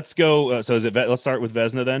 Let's go. Let's start with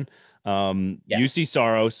Vezina then. UC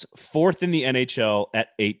Saros, 4th in the NHL at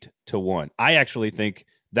 8-1. I actually think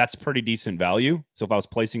that's pretty decent value. So if I was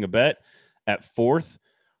placing a bet at 4th,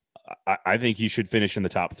 I think he should finish in the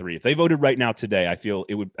top 3. If they voted right now today, I feel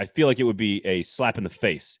like it would be a slap in the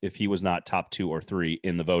face if he was not top 2 or 3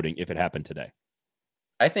 in the voting if it happened today.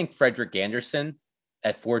 I think Frederik Andersen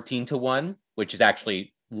at 14-1, which is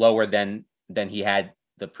actually lower than he had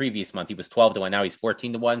the previous month. He was 12-1. Now he's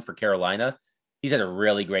 14-1 for Carolina. He's had a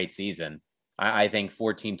really great season. I think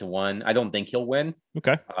 14-1. I don't think he'll win.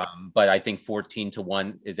 Okay. But I think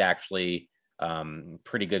 14-1 is actually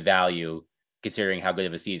pretty good value considering how good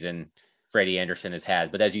of a season Freddie Andersen has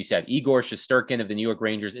had. But as you said, Igor Shesterkin of the New York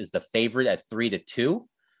Rangers is the favorite at 3-2.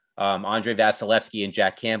 Andre Vasilevsky and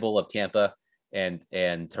Jack Campbell of Tampa and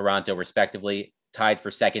Toronto, respectively, tied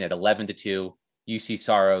for second at 11-2. UC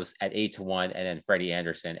Saros at 8-1, and then Freddie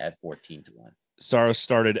Andersen at 14-1. Saros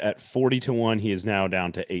started at 40-1. He is now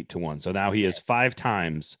down to 8-1. So now he is 5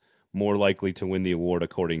 times more likely to win the award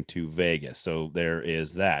according to Vegas. So there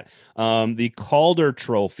is that. The Calder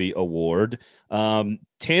Trophy Award,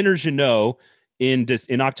 Tanner Jeannot in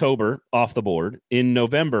October, off the board. In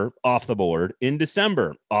November, off the board. In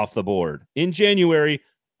December, off the board. In January,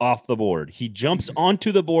 off the board. He jumps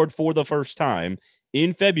onto the board for the first time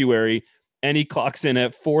in February, and he clocks in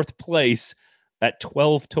at 4th place at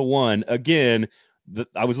 12-1. Again,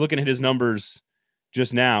 I was looking at his numbers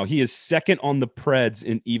just now. He is second on the Preds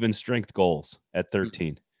in even strength goals at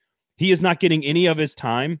 13. He is not getting any of his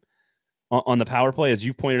time on the power play, as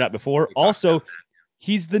you pointed out before. Also,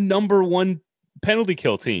 he's the number 1 penalty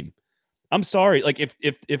kill team. I'm sorry. Like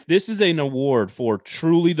if this is an award for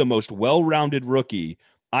truly the most well-rounded rookie,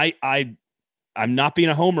 I'm not being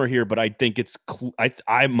a homer here, but I think it's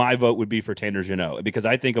my vote would be for Tanner Jeannot, because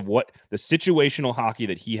I think of what the situational hockey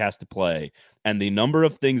that he has to play and the number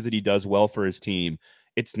of things that he does well for his team.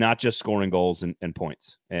 It's not just scoring goals and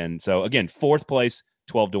points. And so again, 4th place,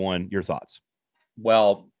 12-1. Your thoughts?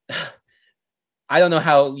 Well, I don't know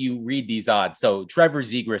how you read these odds. So Trevor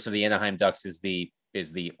Zegras of the Anaheim Ducks is the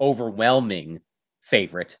overwhelming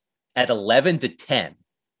favorite at 11-10.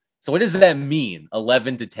 So what does that mean?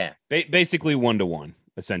 11-10. Basically 1-1.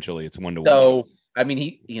 Essentially, it's 1-1. So I mean,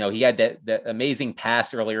 he had that amazing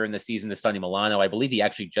pass earlier in the season to Sonny Milano. I believe he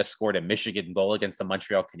actually just scored a Michigan goal against the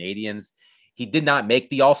Montreal Canadiens. He did not make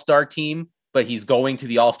the All-Star team, but he's going to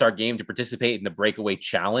the All-Star game to participate in the breakaway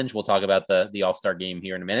challenge. We'll talk about the All-Star game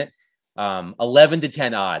here in a minute.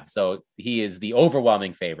 11-10 odds. So he is the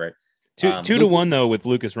overwhelming favorite. 2-1 though with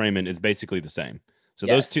Lucas Raymond is basically the same. So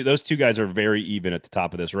yes. those two guys are very even at the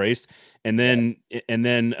top of this race. And then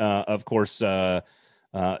of course Sater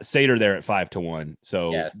there at 5-1.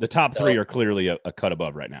 So the top 3 are clearly a cut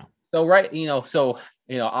above right now. So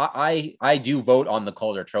I do vote on the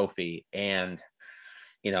Calder Trophy, and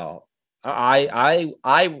I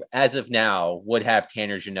as of now would have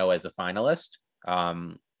Tanner Jeannot as a finalist.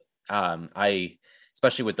 I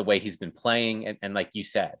especially with the way he's been playing, and like you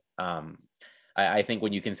said, I think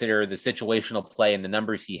when you consider the situational play and the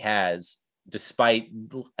numbers he has, despite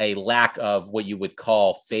a lack of what you would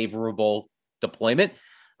call favorable deployment,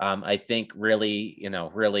 I think really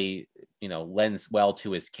lends well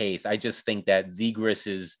to his case. I just think that Zegras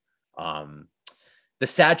is the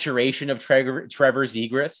saturation of Trevor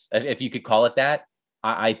Zegras, if you could call it that,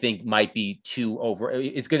 I think might be too over.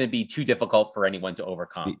 It's going to be too difficult for anyone to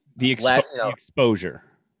overcome. The exposure.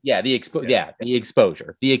 Yeah, the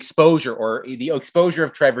exposure. The exposure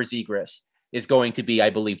of Trevor Zegras is going to be, I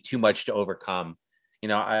believe, too much to overcome.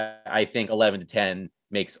 I think 11-10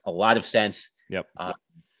 makes a lot of sense. Yep.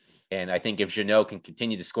 And I think if Jeannot can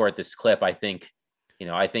continue to score at this clip, I think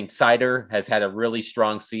Seider has had a really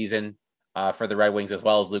strong season. for the Red Wings, as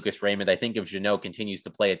well as Lucas Raymond. I think if Jeannot continues to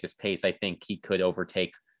play at this pace, I think he could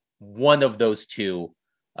overtake one of those two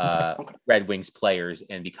Red Wings players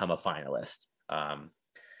and become a finalist.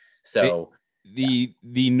 So the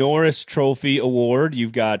Norris Trophy Award,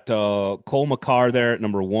 you've got Cole Makar there at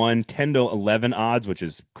number 1, 10 to 11 odds, which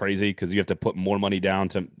is crazy because you have to put more money down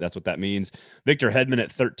to. That's what that means. Victor Hedman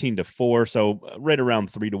at 13 to 4, so right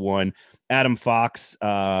around 3 to 1. Adam Fox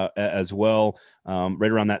as well,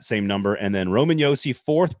 right around that same number, and then Roman Josi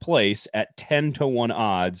 4th place at 10 to 1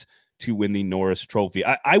 odds to win the Norris Trophy.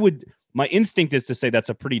 I would. My instinct is to say that's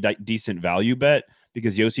a pretty decent value bet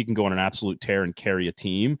because Josi can go on an absolute tear and carry a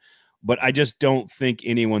team. But I just don't think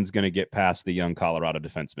anyone's going to get past the young Colorado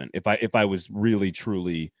defenseman. If I was really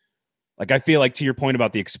truly, like, I feel like, to your point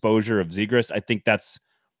about the exposure of Zegras, I think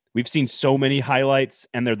we've seen so many highlights,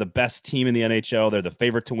 and they're the best team in the NHL. They're the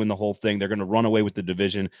favorite to win the whole thing. They're going to run away with the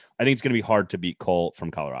division. I think it's going to be hard to beat Cole from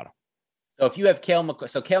Colorado. So if you have Cale McCarr,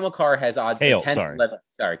 so Cale McCarr has odds Cale, 10 sorry. to 11.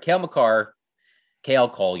 Sorry, Cale McCarr, Cale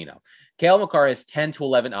Cole, Cale McCarr has 10 to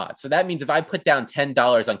 11 odds. So that means if I put down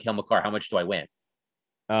 $10 on Cale McCarr, how much do I win?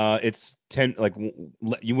 It's 10, like,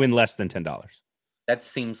 you win less than $10. That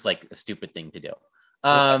seems like a stupid thing to do.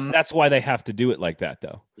 That's why they have to do it like that,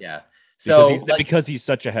 though. Yeah. So because he's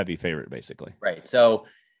such a heavy favorite, basically. Right. So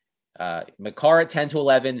McCarr at 10 to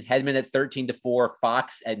 11, Hedman at 13 to 4,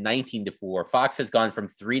 Fox at 19 to 4. Fox has gone from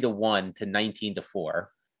 3 to 1 to 19 to 4.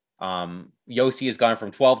 Josi has gone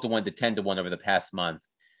from 12 to 1 to 10 to 1 over the past month.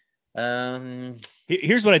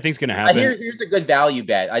 Here's what I think is going to happen. Here's a good value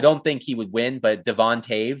bet. I don't think he would win, but Devon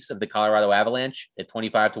Taves of the Colorado Avalanche at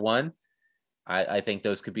 25 to 1. I think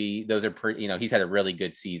those are pretty. He's had a really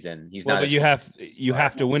good season. He's not. But you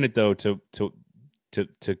have to win it though to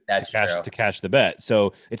cash the bet.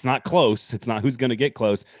 So it's not close. It's not who's going to get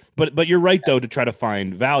close. But you're right though to try to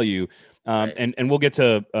find value. Right. And we'll get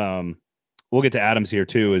to Adams here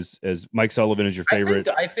too, as Mike Sullivan is your favorite.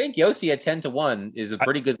 I think Josi at 10 to 1 is a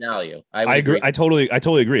pretty good value. I agree. I totally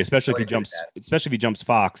agree, especially if he jumps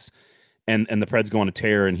Fox and the Preds go on a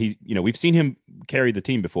tear, and we've seen him carry the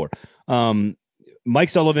team before. Mike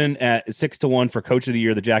Sullivan at 6 to 1 for Coach of the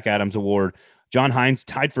Year, the Jack Adams Award. John Hines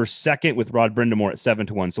tied for second with Rod Brindamore at 7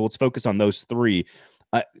 to 1. So let's focus on those three.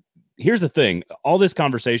 Here's the thing. All this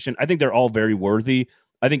conversation, I think they're all very worthy.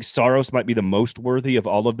 I think Saros might be the most worthy of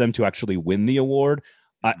all of them to actually win the award.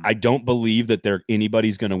 I don't believe that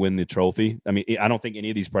anybody's going to win the trophy. I mean, I don't think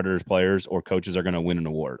any of these Predators players or coaches are going to win an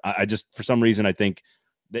award. I just, for some reason, I think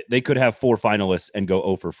they could have 4 finalists and go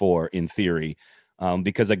 0 for 4 in theory.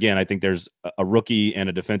 Because again, I think there's a rookie and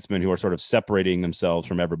a defenseman who are sort of separating themselves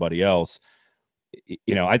from everybody else.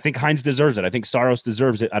 I think Hines deserves it. I think Saros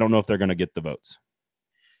deserves it. I don't know if they're going to get the votes.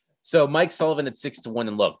 So Mike Sullivan at 6 to 1,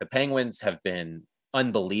 and look, the Penguins have been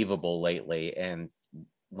unbelievable lately. And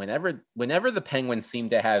whenever the Penguins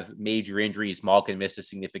seem to have major injuries, Malkin missed a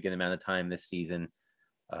significant amount of time this season,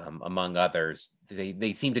 among others.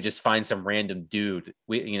 They seem to just find some random dude.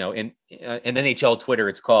 In NHL Twitter,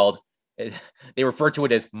 it's called. They refer to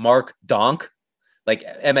it as Mark Donk, like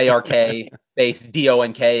MARK space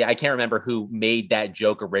DONK. I can't remember who made that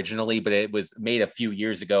joke originally, but it was made a few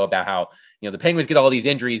years ago about how, the Penguins get all these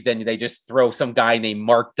injuries, then they just throw some guy named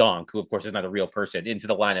Mark Donk, who of course is not a real person, into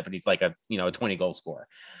the lineup, and he's like a 20-goal scorer.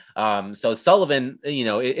 So Sullivan,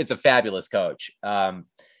 it's a fabulous coach. Rod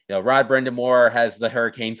Brindamore has the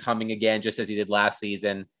Hurricanes humming again, just as he did last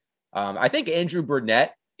season. I think Andrew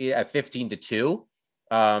Burnett at 15 to 2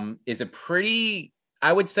 is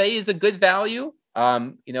is a good value.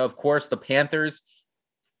 Of course, the Panthers,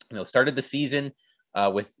 started the season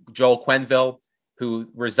with Joel Quenneville,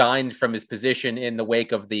 who resigned from his position in the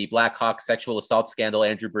wake of the Blackhawks sexual assault scandal.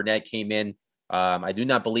 Andrew Burnett came in. I do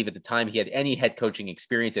not believe at the time he had any head coaching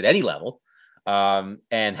experience at any level,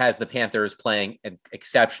 and has the Panthers playing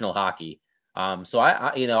exceptional hockey. So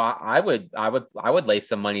I would lay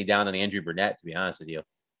some money down on Andrew Burnett, to be honest with you,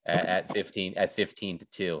 at 15 to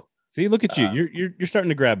 2. See, look at you. You're starting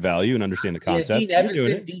to grab value and understand the concept.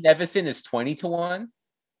 Dean Evison is 20 to 1.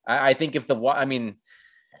 I think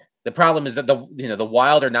the problem is that the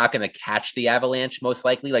Wild are not going to catch the Avalanche, most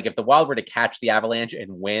likely. Like, if the Wild were to catch the Avalanche and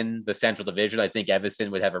win the Central Division, I think Evison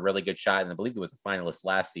would have a really good shot. And I believe he was a finalist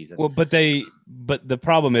last season. Well, but the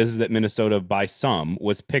problem is that Minnesota, by some,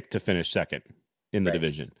 was picked to finish second in the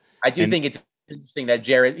division. I do think it's interesting that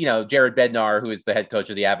Jared Bednar, who is the head coach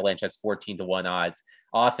of the Avalanche, has 14 to 1 odds.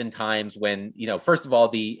 Oftentimes when, first of all,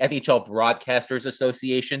 the NHL Broadcasters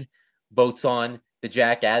Association votes on the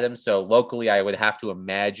Jack Adams. So locally, I would have to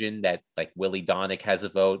imagine that like Willie Donick has a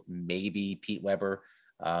vote, maybe Pete Weber.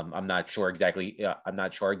 I'm not sure exactly.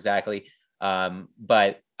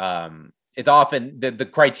 But it's often the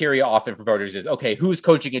criteria often for voters is, okay, who is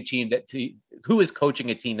coaching a team that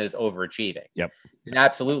is overachieving? Yep. And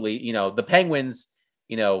absolutely, the Penguins,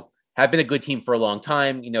 have been a good team for a long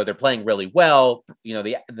time. They're playing really well.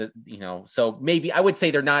 So maybe I would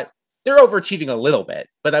say they're overachieving a little bit,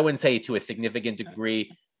 but I wouldn't say to a significant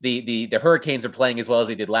degree. The Hurricanes are playing as well as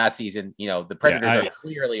they did last season. The Predators are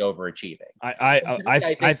clearly overachieving.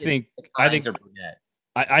 I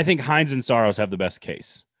think Hines and Saros have the best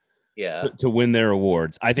case. Yeah. To win their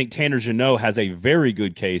awards. I think Tanner Jeannot has a very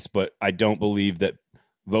good case, but I don't believe that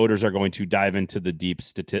voters are going to dive into the deep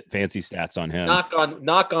fancy stats on him.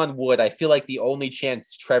 Knock on wood. I feel like the only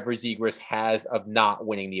chance Trevor Zegras has of not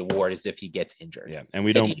winning the award is if he gets injured. Yeah, and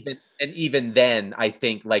we don't. Even then, I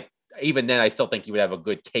think I still think he would have a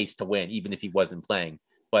good case to win, even if he wasn't playing.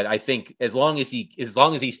 But I think as long as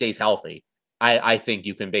he stays healthy, I think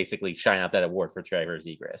you can basically shine out that award for Trevor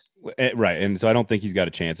Zegras. Right. And so I don't think he's got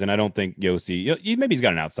a chance. And I don't think Yossi, maybe he's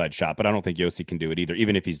got an outside shot, but I don't think Yossi can do it either,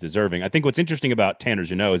 even if he's deserving. I think what's interesting about Tanner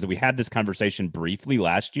Jeannot is that we had this conversation briefly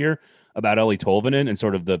last year about Ellie Tolvanen and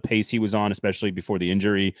sort of the pace he was on, especially before the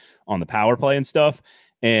injury on the power play and stuff.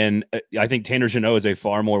 And I think Tanner Jeannot is a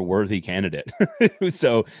far more worthy candidate.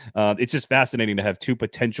 So it's just fascinating to have two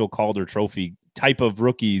potential Calder Trophy type of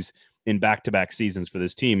rookies in back-to-back seasons for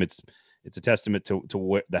this team. It's a testament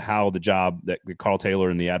to how the job that Carl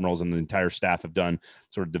Taylor and the Admirals and the entire staff have done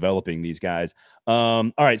sort of developing these guys.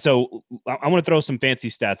 All right, so I want to throw some fancy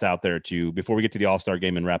stats out there to you before we get to the All-Star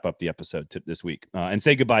game and wrap up the episode this week and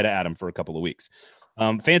say goodbye to Adam for a couple of weeks.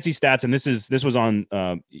 Fancy stats, and this was on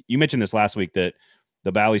you mentioned this last week that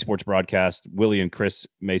the Bally Sports broadcast, Willie and Chris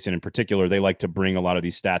Mason in particular, they like to bring a lot of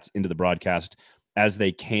these stats into the broadcast as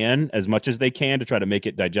much as they can to try to make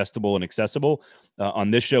it digestible and accessible.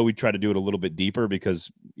 On this show, we try to do it a little bit deeper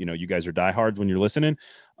because, you guys are diehards when you're listening.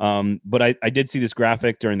 But I did see this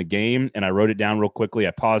graphic during the game and I wrote it down real quickly.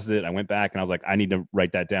 I paused it. I went back and I was like, I need to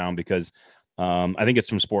write that down because I think it's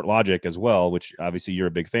from Sport Logic as well, which obviously you're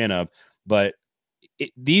a big fan of. But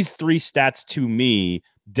these three stats to me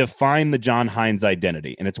define the John Hines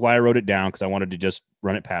identity. And it's why I wrote it down because I wanted to just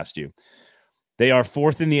run it past you. They are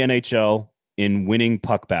fourth in the NHL in winning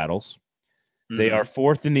puck battles. They are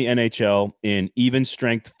fourth in the NHL in even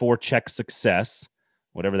strength forecheck success,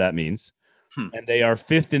 whatever that means. And they are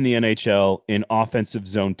fifth in the NHL in offensive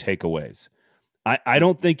zone takeaways. I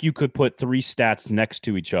don't think you could put three stats next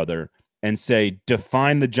to each other and say,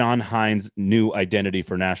 define the John Hines new identity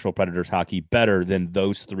for Nashville Predators hockey better than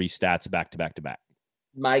those three stats back to back to back.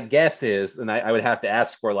 My guess is, and I would have to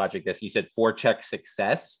ask Sportlogic this, you said forecheck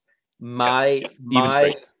success. My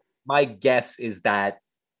guess is that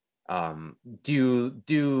that's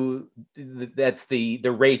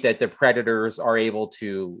the rate that the Predators are able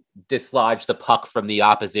to dislodge the puck from the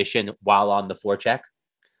opposition while on the forecheck,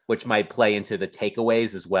 which might play into the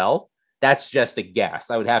takeaways as well. That's just a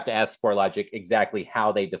guess. I would have to ask Sportlogic exactly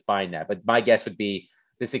how they define that. But my guess would be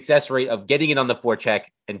the success rate of getting it on the forecheck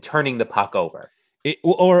and turning the puck over.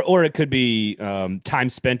 Or it could be time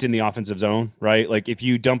spent in the offensive zone, right? Like if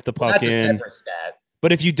you dump the puck that's in. That's a separate stat.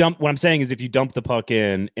 But what I'm saying is if you dump the puck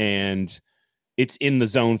in and it's in the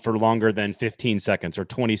zone for longer than 15 seconds or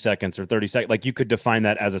 20 seconds or 30 seconds, like you could define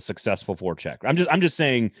that as a successful forecheck. I'm just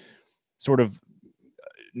saying sort of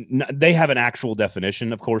they have an actual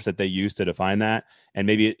definition, of course, that they use to define that. And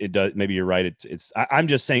maybe it does. Maybe you're right. I'm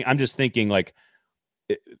just thinking like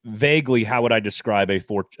vaguely, how would I describe a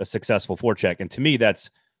successful forecheck? And to me, that's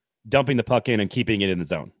dumping the puck in and keeping it in the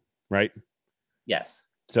zone, right? Yes.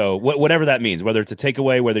 So whatever that means, whether it's a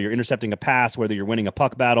takeaway, whether you're intercepting a pass, whether you're winning a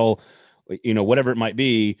puck battle, whatever it might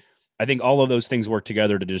be, I think all of those things work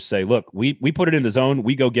together to just say, look, we put it in the zone,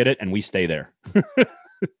 we go get it, and we stay there.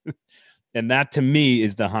 And that to me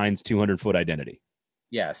is the Hines 200-foot identity.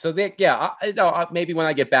 Yeah. So maybe when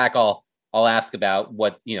I get back, I'll ask about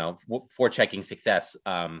what forechecking success.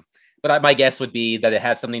 But my guess would be that it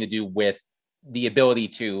has something to do with the ability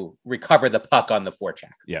to recover the puck on the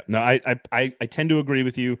forecheck. Yeah, no, I tend to agree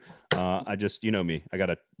with you. I just, me, I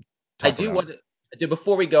gotta.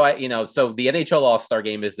 Before we go, so the NHL All-Star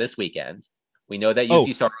Game is this weekend. We know that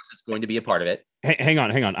UC Saros is going to be a part of it. Hang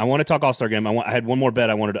on. I want to talk All-Star Game. I had one more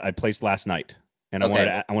bet I placed last night, and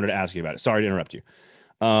I wanted to ask you about it. Sorry to interrupt you.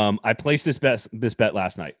 I placed this bet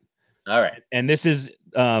last night. All right, and this is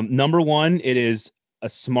number one. It is a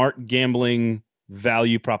smart gambling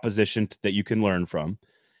value proposition that you can learn from.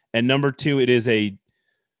 And number two, it is a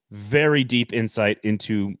very deep insight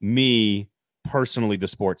into me personally, the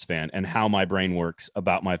sports fan, and how my brain works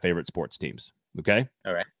about my favorite sports teams. Okay.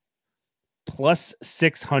 All right. Plus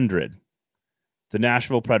 600, the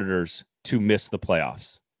Nashville Predators to miss the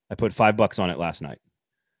playoffs. I put $5 on it last night.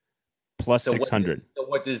 plus So 600. So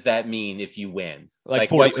what does that mean if you win? Like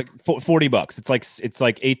 40, like $40. It's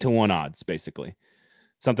like 8-1 odds, basically.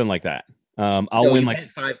 Something like that. I'll win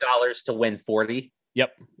like $5 to win 40.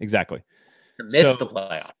 Yep, exactly. To miss the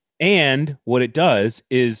playoff. And what it does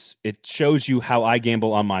is it shows you how I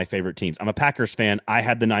gamble on my favorite teams. I'm a Packers fan. I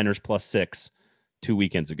had the Niners plus 6 2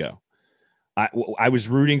 weekends ago. I was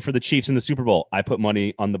rooting for the Chiefs in the Super Bowl. I put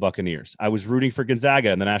money on the Buccaneers. I was rooting for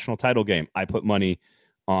Gonzaga in the national title game. I put money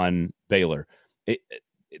on Baylor.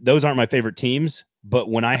 Those aren't my favorite teams, but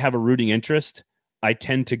when I have a rooting interest, I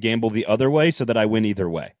tend to gamble the other way so that I win either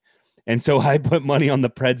way. And so I put money on the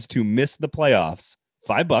Preds to miss the playoffs,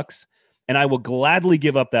 $5, and I will gladly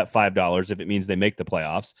give up that $5 if it means they make the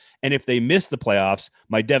playoffs. And if they miss the playoffs,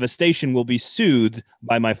 my devastation will be soothed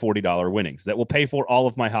by my $40 winnings. That will pay for all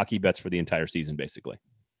of my hockey bets for the entire season, basically.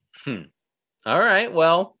 All right.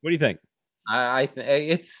 Well, what do you think?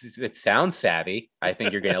 It sounds savvy. I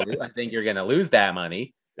think you're gonna lose that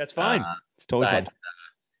money. That's fine. It's totally fine.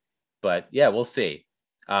 But yeah, we'll see.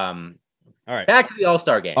 All right. Back to the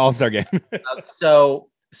All-Star game. All-Star game.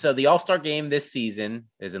 So the All-Star game this season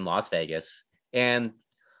is in Las Vegas. And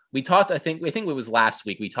we talked, I think it was last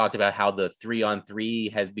week, we talked about how the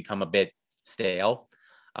 3-on-3 has become a bit stale.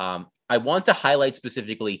 I want to highlight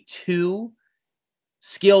specifically 2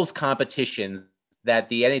 skills competitions that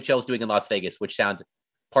the NHL is doing in Las Vegas, which sound,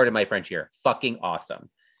 pardon my French here, fucking awesome.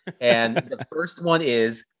 And the first one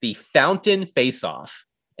is the Fountain Face-Off.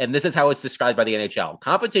 And this is how it's described by the NHL.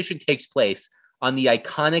 Competition takes place on the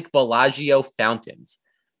iconic Bellagio fountains.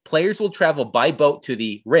 Players will travel by boat to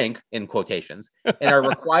the rink, in quotations, and are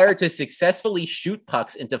required to successfully shoot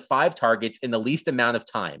pucks into 5 targets in the least amount of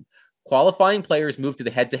time. Qualifying players move to the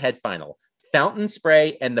head-to-head final. Fountain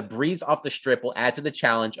spray and the breeze off the strip will add to the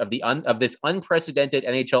challenge of this unprecedented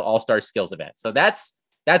NHL All-Star Skills event. So that's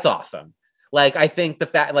awesome. Like, I think the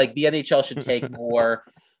NHL should take more.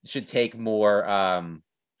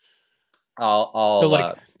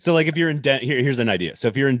 So if you're in here's an idea. So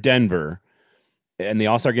if you're in Denver and the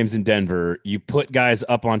All-Star game's in Denver, you put guys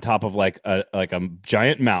up on top of like a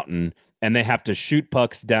giant mountain, and they have to shoot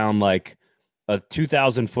pucks down like a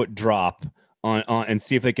 2,000-foot drop on and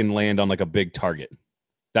see if they can land on like a big target.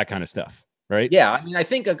 That kind of stuff, right? Yeah, I mean, I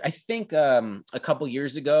think a couple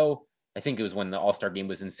years ago, I think it was when the All-Star game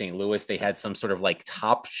was in St. Louis, they had some sort of like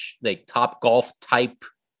top golf type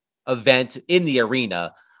event in the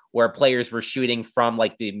arena where players were shooting from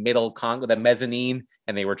like the the mezzanine,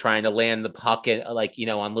 and they were trying to land the puck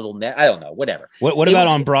on little net. I don't know, whatever. What about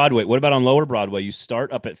on Broadway? What about on Lower Broadway? You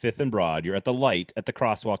start up at 5th and Broad. You're at the light at the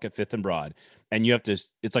crosswalk at 5th and Broad, and you have to.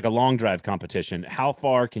 It's like a long drive competition. How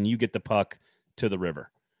far can you get the puck to the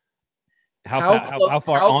river? How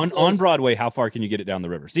far on Broadway? How far can you get it down the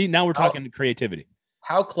river? See, now we're talking creativity.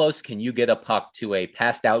 How close can you get a puck to a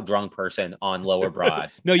passed out drunk person on Lower Broad?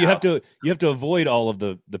 No, you have to avoid all of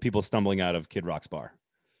the people stumbling out of Kid Rock's bar.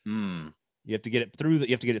 You have to get it through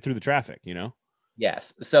the traffic, you know?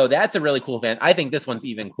 Yes. So that's a really cool event. I think this one's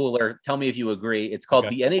even cooler. Tell me if you agree. It's called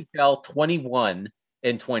the NHL 21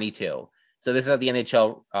 and 22. So this is how the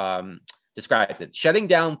NHL describes it. Shutting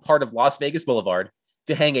down part of Las Vegas Boulevard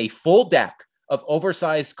to hang a full deck of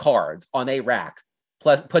oversized cards on a rack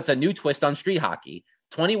plus puts a new twist on street hockey.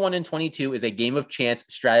 21 and 22 is a game of chance,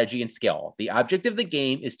 strategy, and skill. The object of the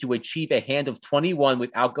game is to achieve a hand of 21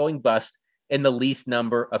 without going bust in the least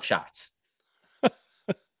number of shots.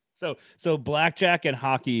 So blackjack and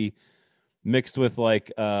hockey mixed with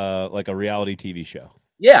like a reality TV show.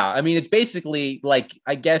 Yeah, I mean, it's basically like,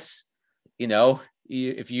 I guess,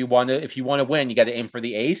 if you want to win, you got to aim for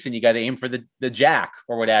the ace and you got to aim for the jack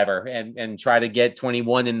or whatever, and try to get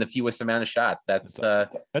 21 in the fewest amount of shots. That's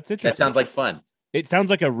interesting. That sounds like fun. It sounds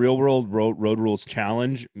like a real world road rules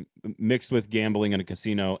challenge mixed with gambling in a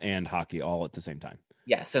casino and hockey all at the same time.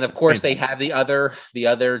 Yes, and of course they have the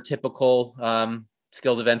other typical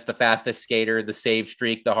skills events: the fastest skater, the save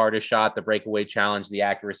streak, the hardest shot, the breakaway challenge, the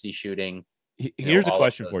accuracy shooting. Here's a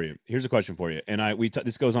question for you. And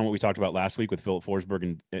this goes on what we talked about last week with Philip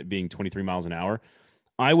Forsberg and being 23 miles an hour.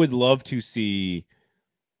 I would love to see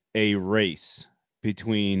a race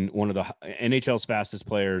between one of the NHL's fastest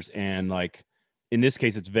players and, like, in this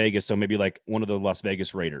case, it's Vegas. So maybe like one of the Las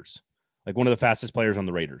Vegas Raiders, like one of the fastest players on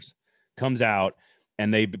the Raiders comes out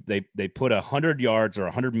and they put 100 yards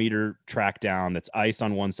or 100-meter track down. That's ice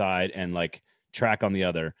on one side and like track on the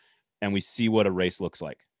other. And we see what a race looks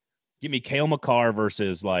like. Give me Cale Makar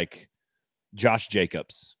versus like Josh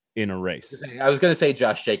Jacobs in a race. I was going to say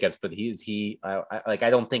Josh Jacobs, but I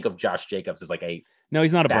don't think of Josh Jacobs as like no,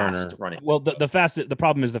 he's not a burner. Running. Well, the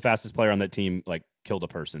problem is the fastest player on that team like killed a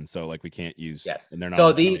person, so like we can't use. Yes, and they're not.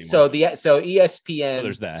 So ESPN. So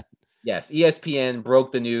there's that. Yes, ESPN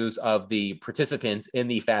broke the news of the participants in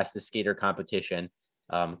the fastest skater competition.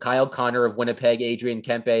 Kyle Connor of Winnipeg, Adrian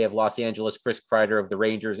Kempe of Los Angeles, Chris Kreider of the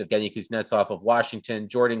Rangers, Evgeny Kuznetsov of Washington,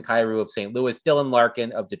 Jordan Kyrou of St. Louis, Dylan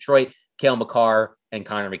Larkin of Detroit, Cale Makar, and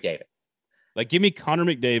Connor McDavid. Like, give me Connor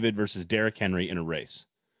McDavid versus Derrick Henry in a race.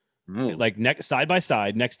 Like, side by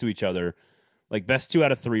side, next to each other, like best 2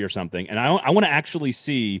 out of 3 or something. And I want to actually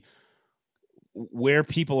see where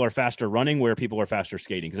people are faster running, where people are faster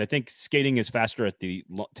skating. Because I think skating is faster at the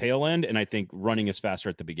tail end, and I think running is faster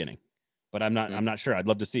at the beginning. But I'm not sure. I'd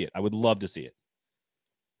love to see it. I would love to see it.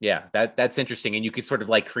 Yeah, that's interesting. And you could sort of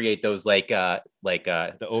like create those the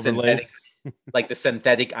overlays, like the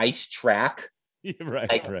synthetic ice track.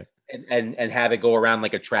 Right. And have it go around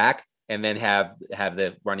like a track, and then have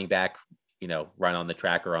the running back, run on the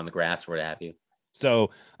track or on the grass or what have you.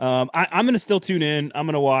 So I'm going to still tune in. I'm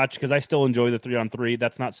going to watch because I still enjoy the 3-on-3.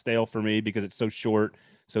 That's not stale for me because it's so short,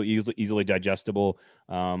 so easily digestible.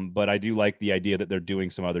 But I do like the idea that they're doing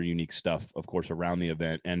some other unique stuff, of course, around the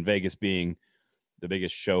event. And Vegas being the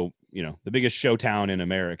biggest show, the biggest show town in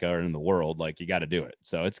America or in the world, like, you got to do it.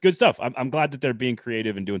 So it's good stuff. I'm glad that they're being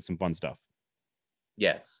creative and doing some fun stuff.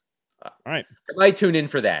 Yes. All right. I might tune in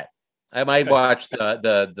for that. I might watch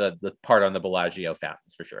the part on the Bellagio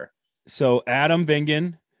fountains for sure. So Adam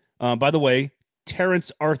Vingan, by the way,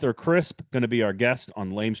 Terrence Arthur Crisp going to be our guest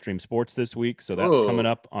on Lamestream Sports this week. So that's coming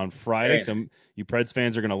up on Friday. So you Preds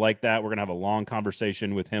fans are going to like that. We're going to have a long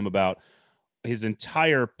conversation with him about his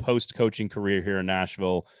entire post-coaching career here in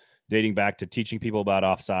Nashville, dating back to teaching people about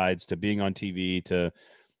offsides, to being on TV, to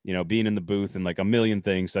being in the booth, and like a million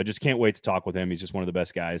things. So I just can't wait to talk with him. He's just one of the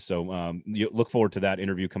best guys. So you look forward to that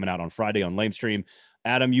interview coming out on Friday on Lamestream.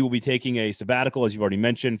 Adam, you will be taking a sabbatical, as you've already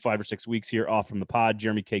mentioned, 5 or 6 weeks here off from the pod.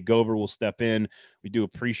 Jeremy K. Gover will step in. We do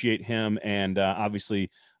appreciate him. And obviously,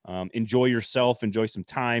 enjoy yourself, enjoy some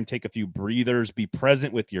time, take a few breathers, be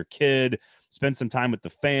present with your kid, spend some time with the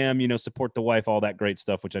fam, support the wife, all that great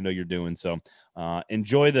stuff, which I know you're doing. So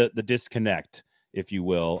enjoy the disconnect, if you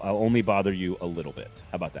will. I'll only bother you a little bit.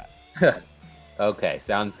 How about that? Okay,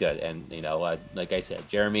 sounds good. And, like I said,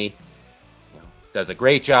 Jeremy does a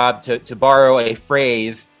great job. To borrow a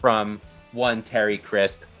phrase from one Terry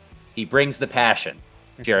Crisp, he brings the passion.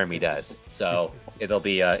 Jeremy does. So it'll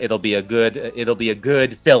be a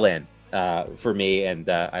good fill in for me, and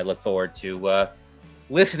I look forward to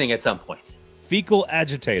listening at some point. Fecal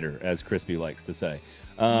agitator, as Crispy likes to say.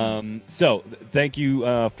 So thank you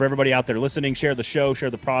for everybody out there listening. Share the show, share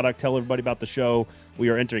the product, tell everybody about the show. We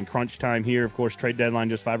are entering crunch time here. Of course, trade deadline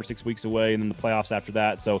just 5 or 6 weeks away, and then the playoffs after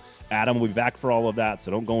that. So Adam will be back for all of that, so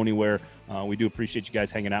don't go anywhere. We do appreciate you guys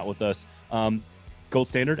hanging out with us. Gold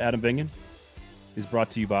Standard, Adam Vingan, is brought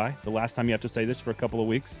to you by, the last time you have to say this for a couple of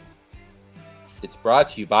weeks. It's brought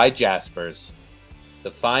to you by Jaspers,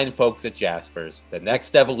 the fine folks at Jaspers, the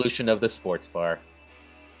next evolution of the sports bar.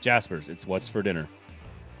 Jaspers, it's what's for dinner.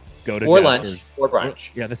 Go to or Jaspers. Lunch or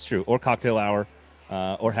brunch. Yeah, that's true. Or cocktail hour,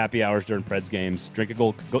 or happy hours during Preds games. Drink a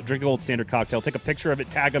Gold Standard cocktail. Take a picture of it.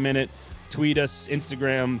 Tag them in it. Tweet us,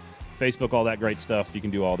 Instagram, Facebook, all that great stuff. You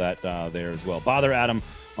can do all that there as well. Bother Adam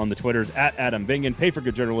on the Twitters at Adam Vingan. Pay for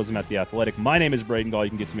good journalism at The Athletic. My name is Braden Gall. You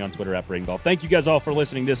can get to me on Twitter at Braden Gall. Thank you guys all for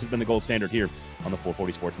listening. This has been the Gold Standard here on the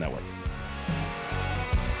 440 Sports Network.